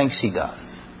least he thinks he does.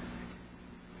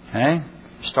 Okay?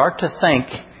 Start to think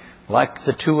like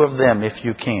the two of them if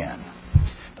you can.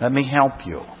 Let me help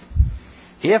you.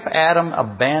 If Adam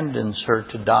abandons her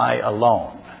to die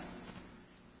alone,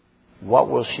 what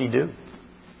will she do?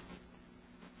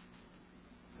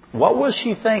 What will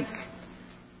she think?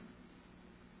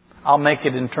 I'll make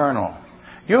it internal.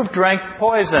 You've drank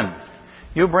poison.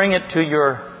 You bring it to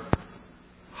your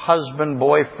husband,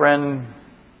 boyfriend,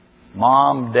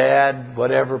 mom, dad,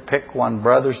 whatever. Pick one,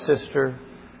 brother, sister.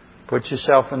 Put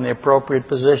yourself in the appropriate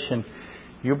position.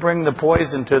 You bring the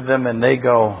poison to them and they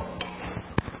go,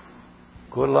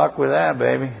 good luck with that,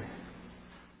 baby.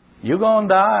 You're going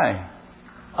to die.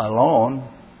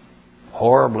 Alone.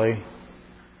 Horribly.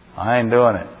 I ain't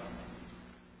doing it.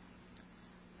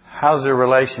 How's the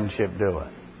relationship doing?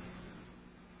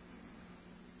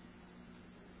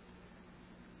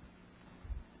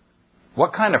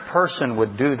 What kind of person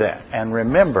would do that? And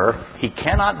remember, he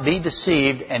cannot be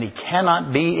deceived and he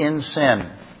cannot be in sin.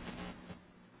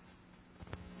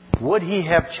 Would he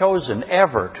have chosen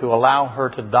ever to allow her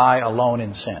to die alone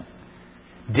in sin?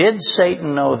 Did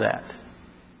Satan know that?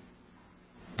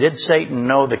 Did Satan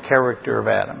know the character of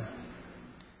Adam?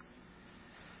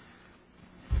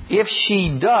 If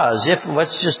she does,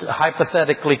 let's just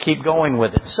hypothetically keep going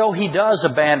with it. So he does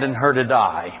abandon her to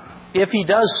die. If he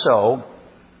does so,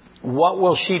 what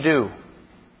will she do?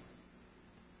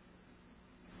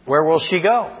 Where will she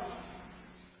go?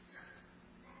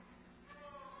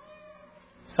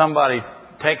 Somebody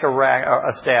take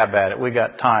a stab at it. We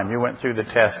got time. You went through the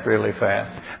test really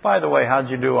fast. By the way, how'd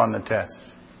you do on the test?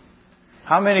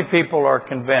 How many people are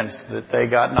convinced that they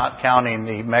got, not counting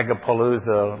the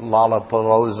Megapalooza,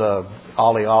 Lollapalooza,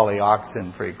 Ollie Ollie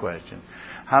oxen free question?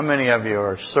 How many of you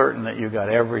are certain that you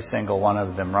got every single one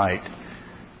of them right?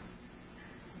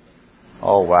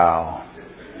 Oh, wow.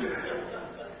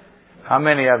 How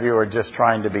many of you are just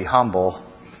trying to be humble?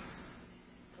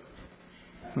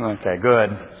 Okay, good.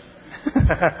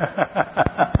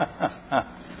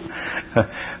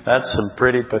 That's some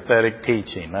pretty pathetic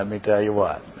teaching, let me tell you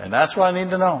what. And that's what I need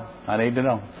to know. I need to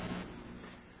know.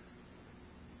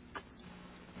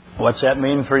 What's that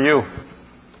mean for you?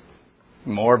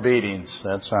 More beatings.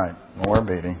 That's right. More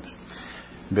beatings.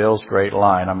 Bill's great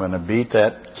line. I'm going to beat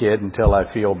that kid until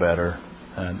I feel better.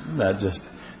 And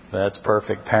that's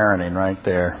perfect parenting right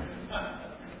there.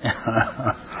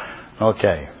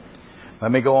 Okay.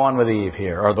 Let me go on with Eve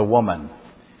here, or the woman.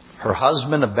 Her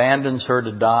husband abandons her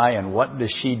to die, and what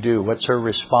does she do? What's her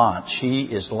response? She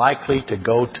is likely to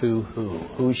go to who?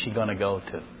 Who's she going to go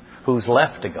to? Who's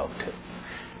left to go to?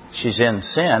 She's in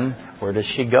sin. Where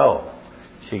does she go?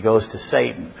 She goes to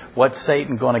Satan. What's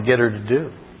Satan going to get her to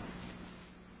do?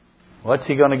 What's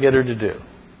he going to get her to do?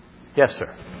 Yes,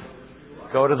 sir.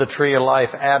 Go to the tree of life.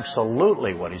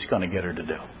 Absolutely what he's going to get her to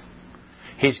do.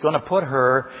 He's going to put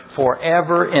her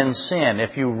forever in sin.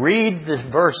 If you read the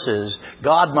verses,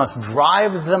 God must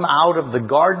drive them out of the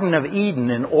Garden of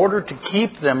Eden in order to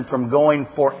keep them from going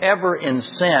forever in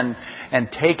sin and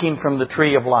taking from the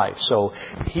tree of life. So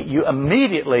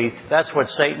immediately, that's what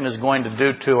Satan is going to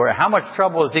do to her. How much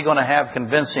trouble is he going to have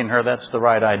convincing her that's the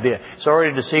right idea? He's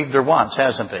already deceived her once,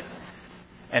 hasn't he?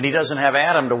 And he doesn't have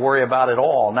Adam to worry about at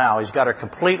all now. He's got her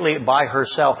completely by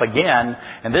herself again.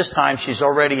 And this time she's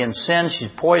already in sin. She's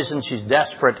poisoned. She's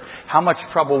desperate. How much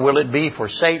trouble will it be for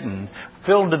Satan,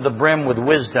 filled to the brim with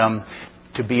wisdom,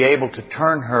 to be able to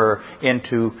turn her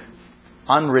into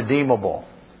unredeemable?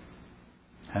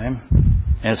 Okay?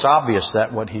 And it's obvious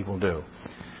that what he will do.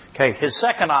 Okay, his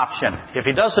second option. If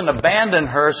he doesn't abandon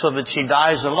her so that she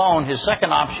dies alone, his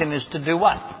second option is to do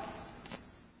what?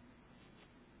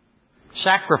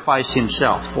 Sacrifice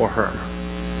himself for her.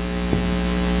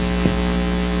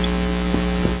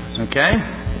 Okay?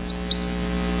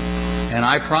 And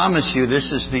I promise you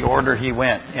this is the order he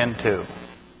went into.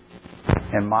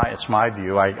 It's my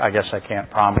view. I guess I can't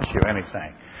promise you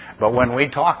anything. But when we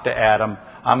talk to Adam,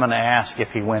 I'm going to ask if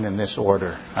he went in this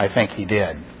order. I think he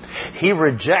did. He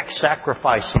rejects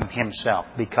sacrificing himself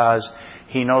because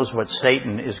he knows what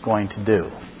Satan is going to do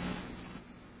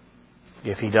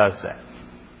if he does that.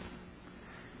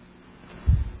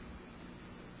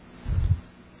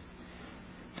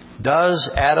 Does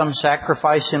Adam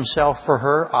sacrifice himself for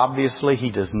her? Obviously,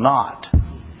 he does not.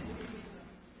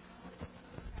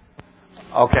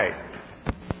 Okay.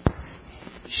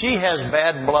 She has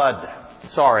bad blood.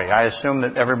 Sorry, I assume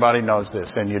that everybody knows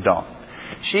this, and you don't.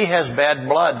 She has bad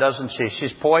blood, doesn't she?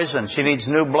 She's poisoned. She needs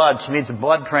new blood. She needs a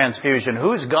blood transfusion.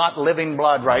 Who's got living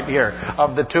blood right here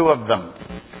of the two of them?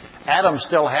 Adam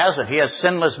still has it. He has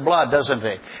sinless blood, doesn't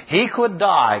he? He could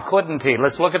die, couldn't he?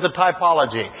 Let's look at the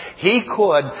typology. He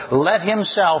could let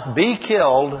himself be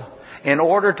killed in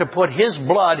order to put his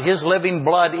blood, his living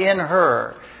blood, in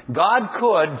her. God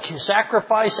could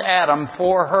sacrifice Adam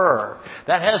for her.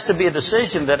 That has to be a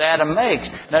decision that Adam makes.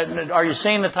 Now, are you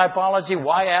seeing the typology?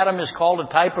 Why Adam is called a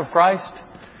type of Christ?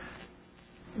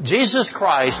 Jesus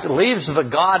Christ leaves the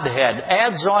Godhead,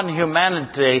 adds on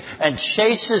humanity, and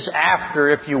chases after,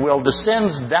 if you will,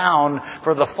 descends down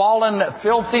for the fallen,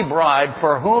 filthy bride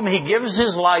for whom he gives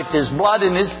his life, his blood,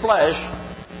 and his flesh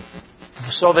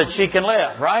so that she can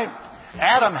live, right?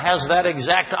 Adam has that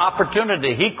exact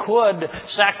opportunity. He could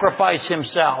sacrifice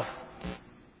himself.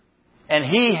 And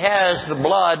he has the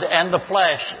blood and the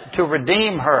flesh to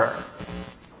redeem her.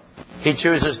 He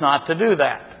chooses not to do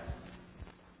that.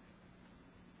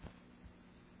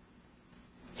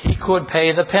 He could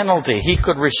pay the penalty. He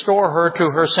could restore her to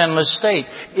her sinless state,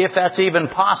 if that's even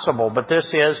possible. But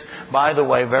this is, by the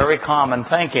way, very common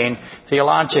thinking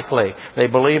theologically. They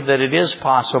believe that it is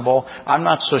possible. I'm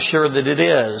not so sure that it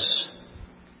is.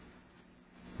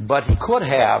 But he could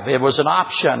have. It was an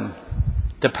option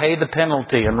to pay the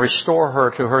penalty and restore her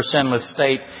to her sinless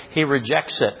state. He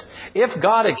rejects it. If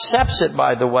God accepts it,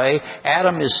 by the way,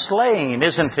 Adam is slain,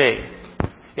 isn't he?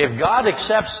 If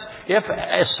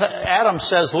Adam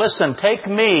says, listen, take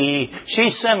me,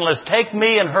 she's sinless, take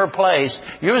me in her place,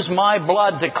 use my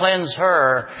blood to cleanse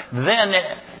her, then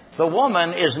the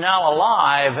woman is now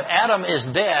alive, Adam is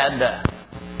dead.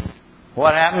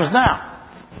 What happens now?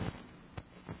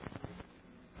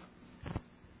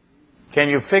 Can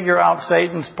you figure out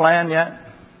Satan's plan yet?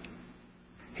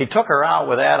 He took her out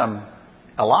with Adam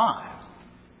alive.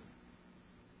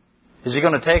 Is he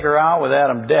going to take her out with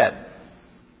Adam dead?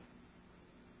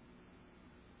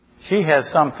 She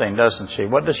has something, doesn't she?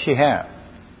 What does she have?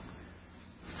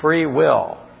 Free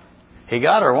will. He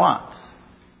got her once.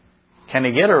 Can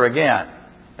he get her again?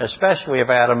 Especially if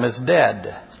Adam is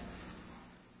dead.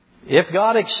 If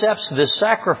God accepts this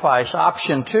sacrifice,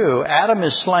 option 2, Adam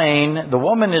is slain, the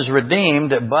woman is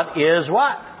redeemed, but is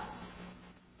what?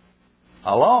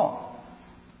 Alone.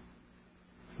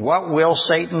 What will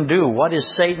Satan do? What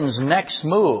is Satan's next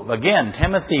move? Again,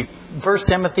 1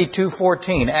 Timothy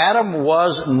 2:14. Adam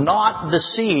was not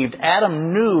deceived.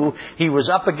 Adam knew he was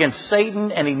up against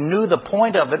Satan, and he knew the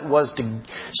point of it was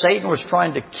Satan was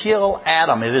trying to kill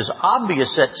Adam. It is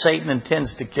obvious that Satan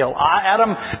intends to kill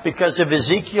Adam because of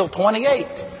Ezekiel 28.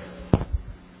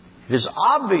 It is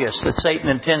obvious that Satan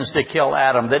intends to kill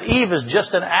Adam, that Eve is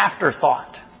just an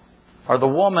afterthought. Or the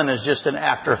woman is just an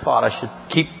afterthought. I should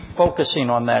keep focusing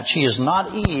on that. She is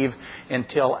not Eve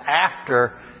until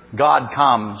after God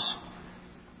comes.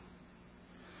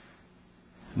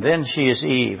 Then she is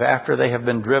Eve, after they have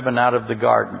been driven out of the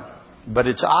garden. But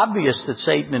it's obvious that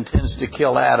Satan intends to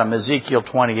kill Adam, Ezekiel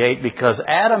 28, because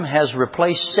Adam has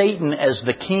replaced Satan as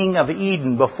the king of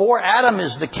Eden. Before Adam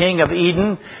is the king of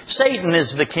Eden, Satan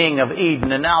is the king of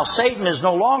Eden. And now Satan is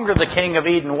no longer the king of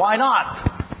Eden. Why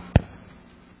not?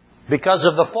 Because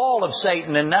of the fall of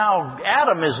Satan, and now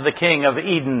Adam is the king of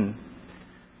Eden.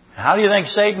 How do you think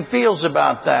Satan feels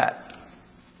about that?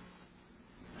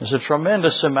 There's a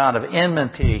tremendous amount of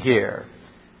enmity here.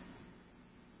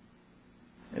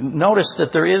 Notice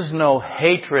that there is no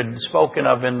hatred spoken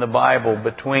of in the Bible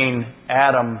between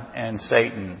Adam and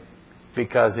Satan,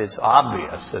 because it's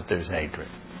obvious that there's hatred.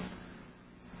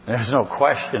 There's no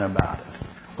question about it.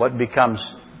 What becomes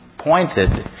pointed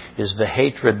is the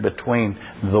hatred between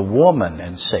the woman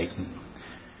and Satan.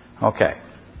 Okay.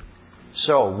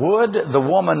 So, would the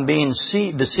woman being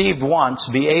deceived once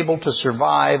be able to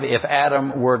survive if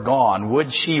Adam were gone? Would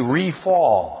she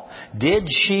refall? Did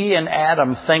she and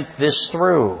Adam think this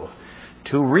through?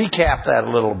 To recap that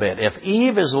a little bit, if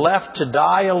Eve is left to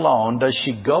die alone, does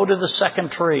she go to the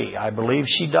second tree? I believe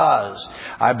she does.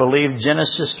 I believe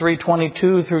Genesis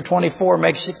 3:22 through 24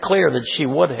 makes it clear that she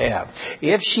would have.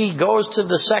 If she goes to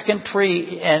the second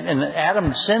tree and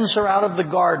Adam sends her out of the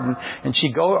garden and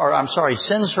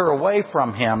sends her away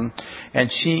from him,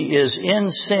 and she is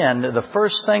in sin, the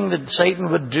first thing that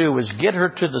Satan would do is get her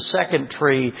to the second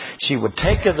tree. She would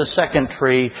take her to the second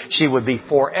tree. She would be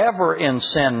forever in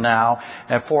sin now,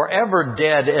 and forever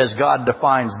dead as God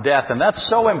defines death. And that's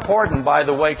so important, by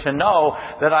the way, to know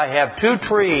that I have two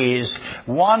trees.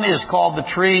 One is called the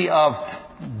tree of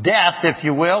death, if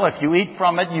you will. If you eat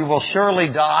from it, you will surely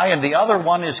die. And the other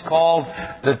one is called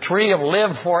the tree of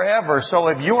live forever. So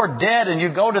if you're dead and you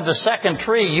go to the second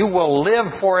tree, you will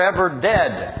live forever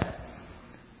dead.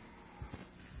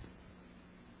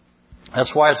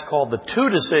 That's why it's called the two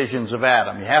decisions of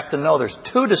Adam. You have to know there's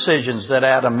two decisions that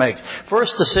Adam makes.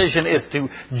 First decision is to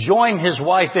join his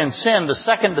wife in sin. The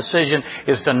second decision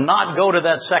is to not go to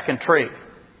that second tree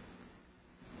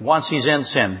once he's in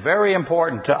sin. Very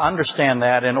important to understand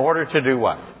that in order to do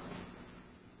what?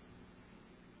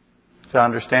 To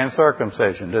understand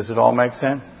circumcision. Does it all make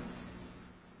sense?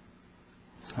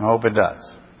 I hope it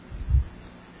does.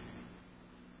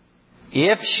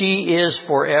 If she is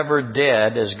forever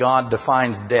dead as God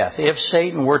defines death, if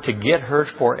Satan were to get her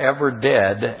forever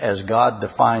dead as God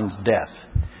defines death,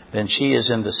 then she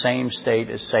is in the same state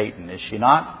as Satan, is she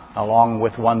not? Along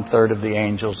with 1/3 of the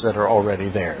angels that are already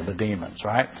there, the demons,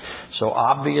 right? So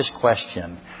obvious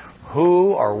question,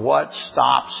 who or what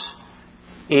stops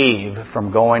Eve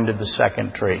from going to the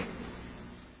second tree?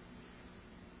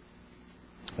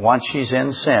 Once she's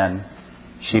in sin,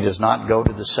 she does not go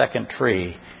to the second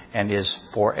tree and is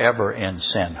forever in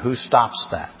sin. Who stops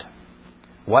that?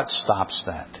 What stops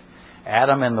that?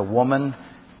 Adam and the woman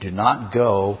do not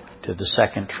go to the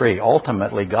second tree.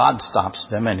 Ultimately, God stops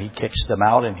them and He kicks them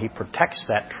out and He protects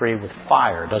that tree with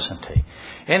fire, doesn't He?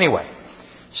 Anyway,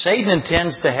 Satan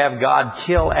intends to have God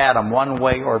kill Adam one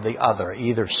way or the other,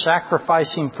 either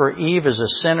sacrificing for Eve as a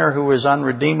sinner who is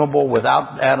unredeemable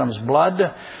without Adam's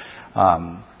blood,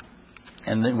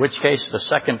 in which case the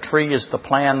second tree is the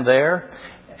plan there,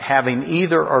 having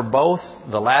either or both,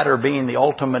 the latter being the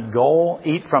ultimate goal,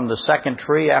 eat from the second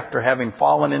tree after having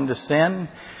fallen into sin.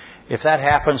 If that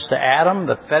happens to Adam,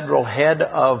 the federal head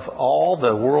of all,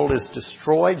 the world is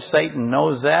destroyed. Satan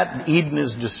knows that. Eden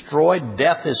is destroyed.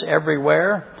 Death is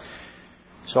everywhere.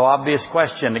 So obvious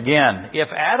question again. If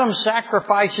Adam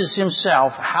sacrifices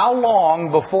himself, how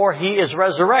long before he is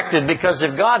resurrected? Because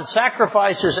if God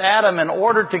sacrifices Adam in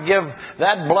order to give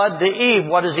that blood to Eve,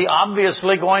 what is He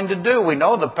obviously going to do? We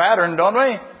know the pattern, don't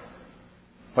we?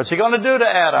 What's He going to do to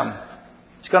Adam?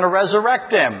 He's going to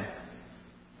resurrect him.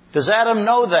 Does Adam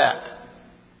know that?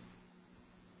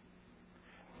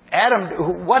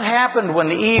 Adam, what happened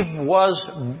when Eve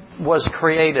was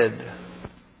created?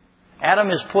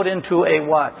 Adam is put into a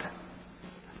what?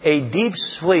 a deep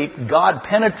sleep. God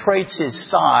penetrates his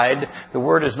side. The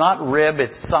word is not rib,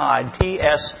 it's side.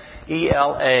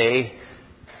 T-S-E-L-A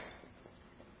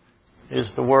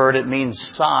is the word. It means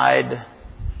side.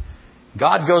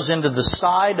 God goes into the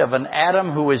side of an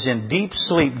Adam who is in deep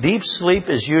sleep. Deep sleep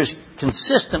is used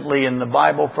consistently in the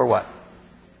Bible for what?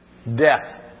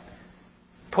 Death.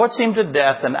 Puts him to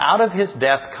death, and out of his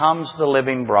death comes the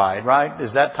living bride, right?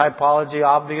 Is that typology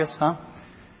obvious, huh?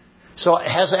 So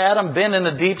has Adam been in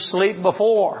a deep sleep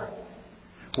before?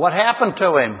 What happened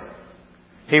to him?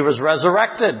 He was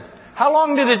resurrected. How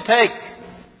long did it take?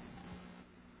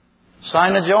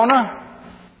 Sign of Jonah?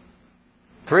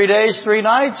 3 days, 3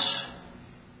 nights?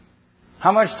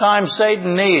 How much time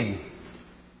Satan need?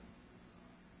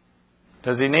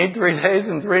 Does he need 3 days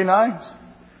and 3 nights?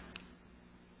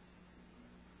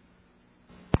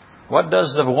 What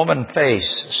does the woman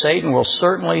face? Satan will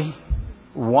certainly,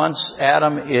 once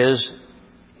Adam is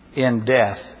in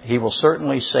death, he will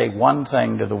certainly say one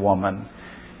thing to the woman.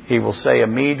 He will say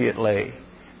immediately,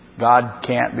 God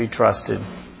can't be trusted.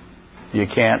 You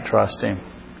can't trust him.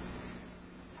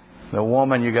 The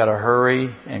woman, you got to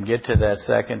hurry and get to that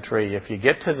second tree. If you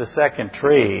get to the second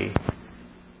tree,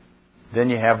 then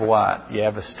you have what? You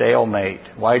have a stalemate.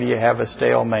 Why do you have a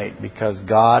stalemate? Because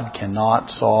God cannot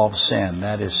solve sin.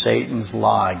 That is Satan's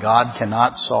lie. God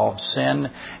cannot solve sin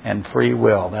and free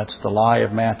will. That's the lie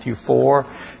of Matthew 4.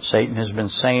 Satan has been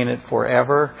saying it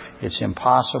forever. It's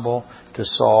impossible to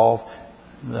solve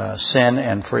the sin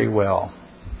and free will.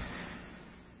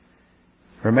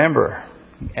 Remember,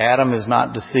 Adam is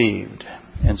not deceived.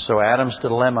 And so Adam's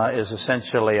dilemma is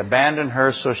essentially abandon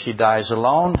her so she dies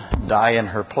alone, die in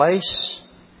her place,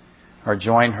 or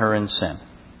join her in sin.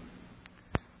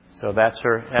 So that's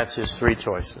his 3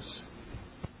 choices.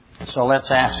 So let's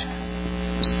ask.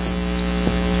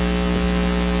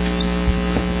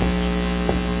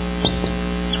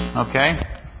 Okay?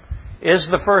 Is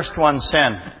the first one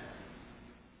sin?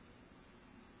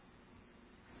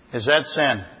 Is that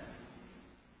sin?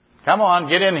 Come on,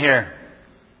 get in here.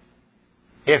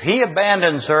 If he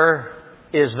abandons her,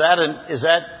 is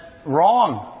that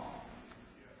wrong?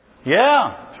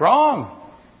 Yeah, it's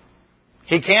wrong.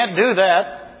 He can't do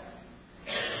that.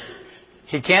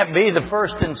 He can't be the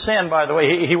first in sin, by the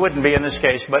way. He wouldn't be in this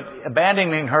case, but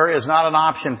abandoning her is not an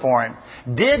option for him.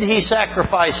 Did he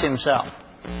sacrifice himself?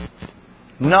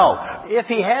 No. If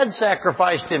he had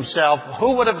sacrificed himself,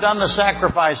 who would have done the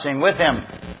sacrificing with him?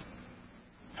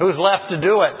 Who's left to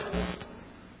do it?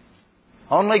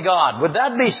 Only God. Would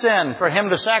that be sin for him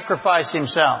to sacrifice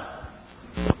himself?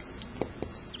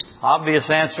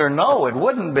 Obvious answer, no, it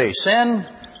wouldn't be. Sin,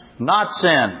 not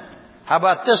sin. How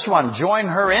about this one? Join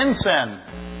her in sin.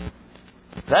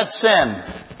 That's sin.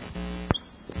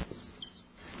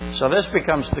 So this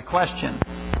becomes the question.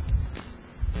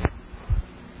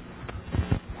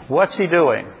 What's he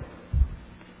doing?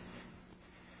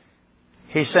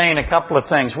 He's saying a couple of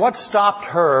things. What stopped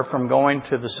her from going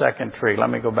to the second tree? Let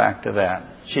me go back to that.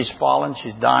 She's fallen.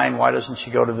 She's dying. Why doesn't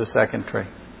she go to the second tree?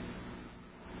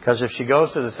 Because if she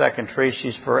goes to the second tree,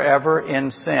 she's forever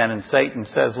in sin. And Satan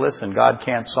says, listen, God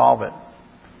can't solve it.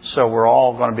 So we're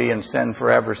all going to be in sin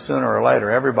forever sooner or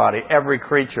later. Everybody, every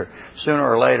creature, sooner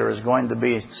or later is going to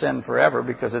be in sin forever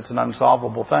because it's an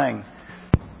unsolvable thing.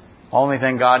 Only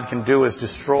thing God can do is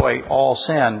destroy all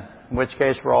sin. In which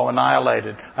case we're all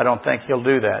annihilated. I don't think he'll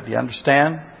do that. Do you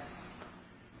understand?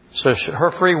 So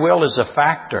her free will is a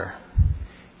factor.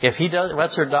 If he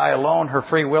lets her die alone, her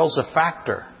free will is a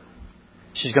factor.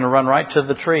 She's going to run right to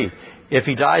the tree. If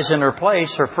he dies in her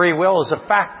place, her free will is a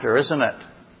factor, isn't it?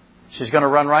 She's going to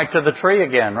run right to the tree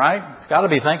again, right? It's got to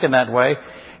be thinking that way.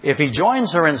 If he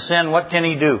joins her in sin, what can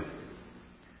he do?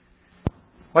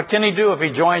 What can he do if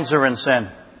he joins her in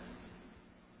sin?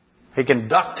 He can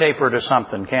duct tape her to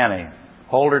something, can he?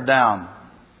 Hold her down.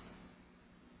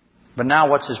 But now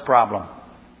what's his problem?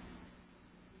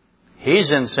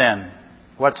 He's in sin.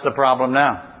 What's the problem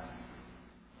now?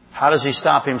 How does he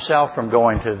stop himself from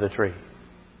going to the tree?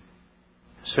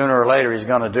 Sooner or later he's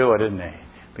going to do it, isn't he?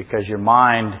 Because your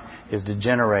mind is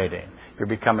degenerating. You're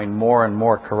becoming more and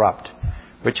more corrupt.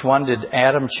 Which one did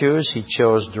Adam choose? He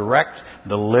chose direct,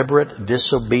 deliberate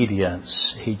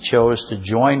disobedience. He chose to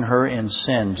join her in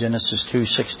sin. Genesis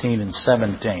 2:16 and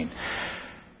 17.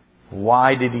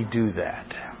 Why did he do that?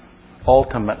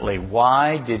 Ultimately,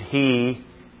 why did he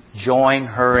join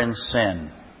her in sin?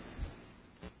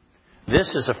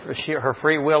 Her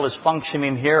free will is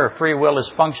functioning here. Her free will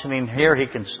is functioning here. He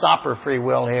can stop her free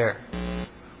will here.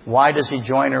 Why does he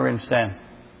join her in sin?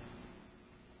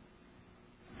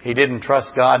 He didn't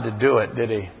trust God to do it, did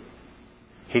he?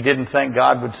 He didn't think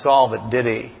God would solve it, did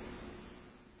he?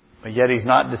 But yet he's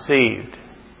not deceived.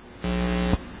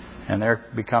 And there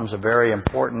becomes a very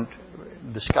important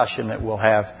discussion that we'll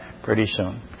have pretty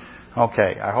soon.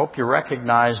 Okay, I hope you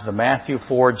recognize the Matthew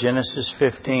 4, Genesis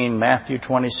 15, Matthew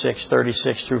 26,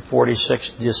 36 through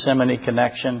 46 Gethsemane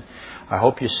connection. I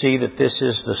hope you see that this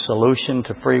is the solution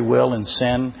to free will and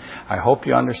sin. I hope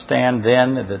you understand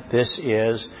then that this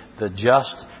is the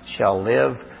just shall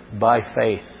live by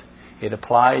faith. It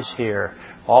applies here.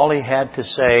 All he had to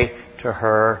say to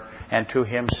her and to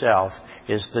himself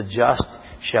is the just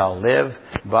shall live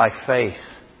by faith.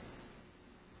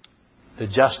 The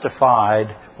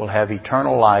justified will have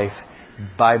eternal life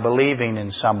by believing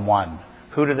in someone.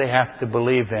 Who do they have to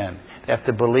believe in? They have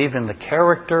to believe in the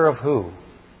character of who?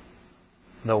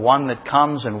 The one that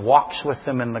comes and walks with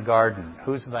them in the garden.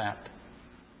 Who's that?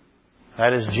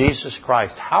 That is Jesus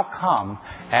Christ. How come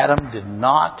Adam did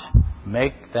not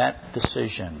make that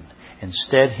decision?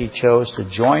 Instead, he chose to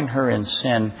join her in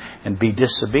sin and be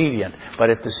disobedient.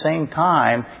 But at the same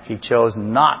time, he chose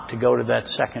not to go to that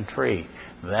second tree.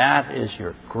 That is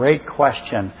your great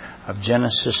question of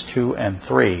Genesis 2 and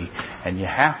 3. And you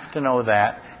have to know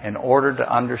that in order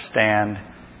to understand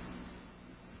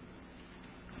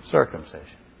circumcision.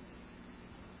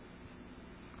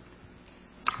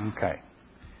 Okay.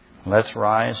 Let's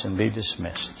rise and be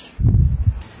dismissed.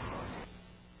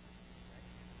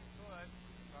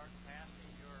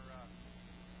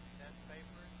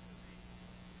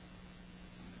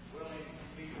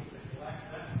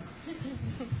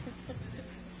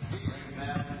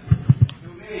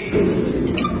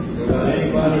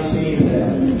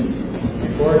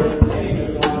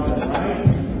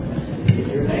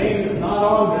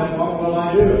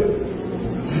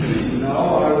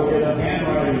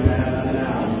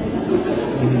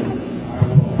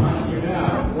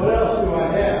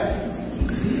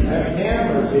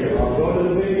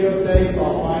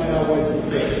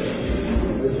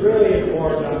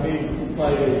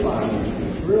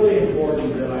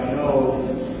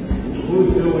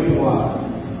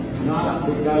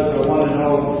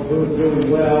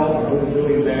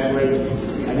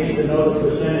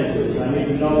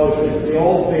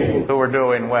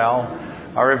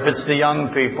 Or if it's the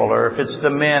young people, or if it's the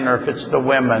men, or if it's the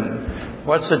women.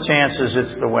 What's the chances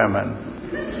it's the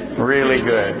women? Really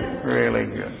good. Really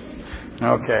good.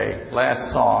 Okay,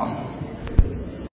 last song.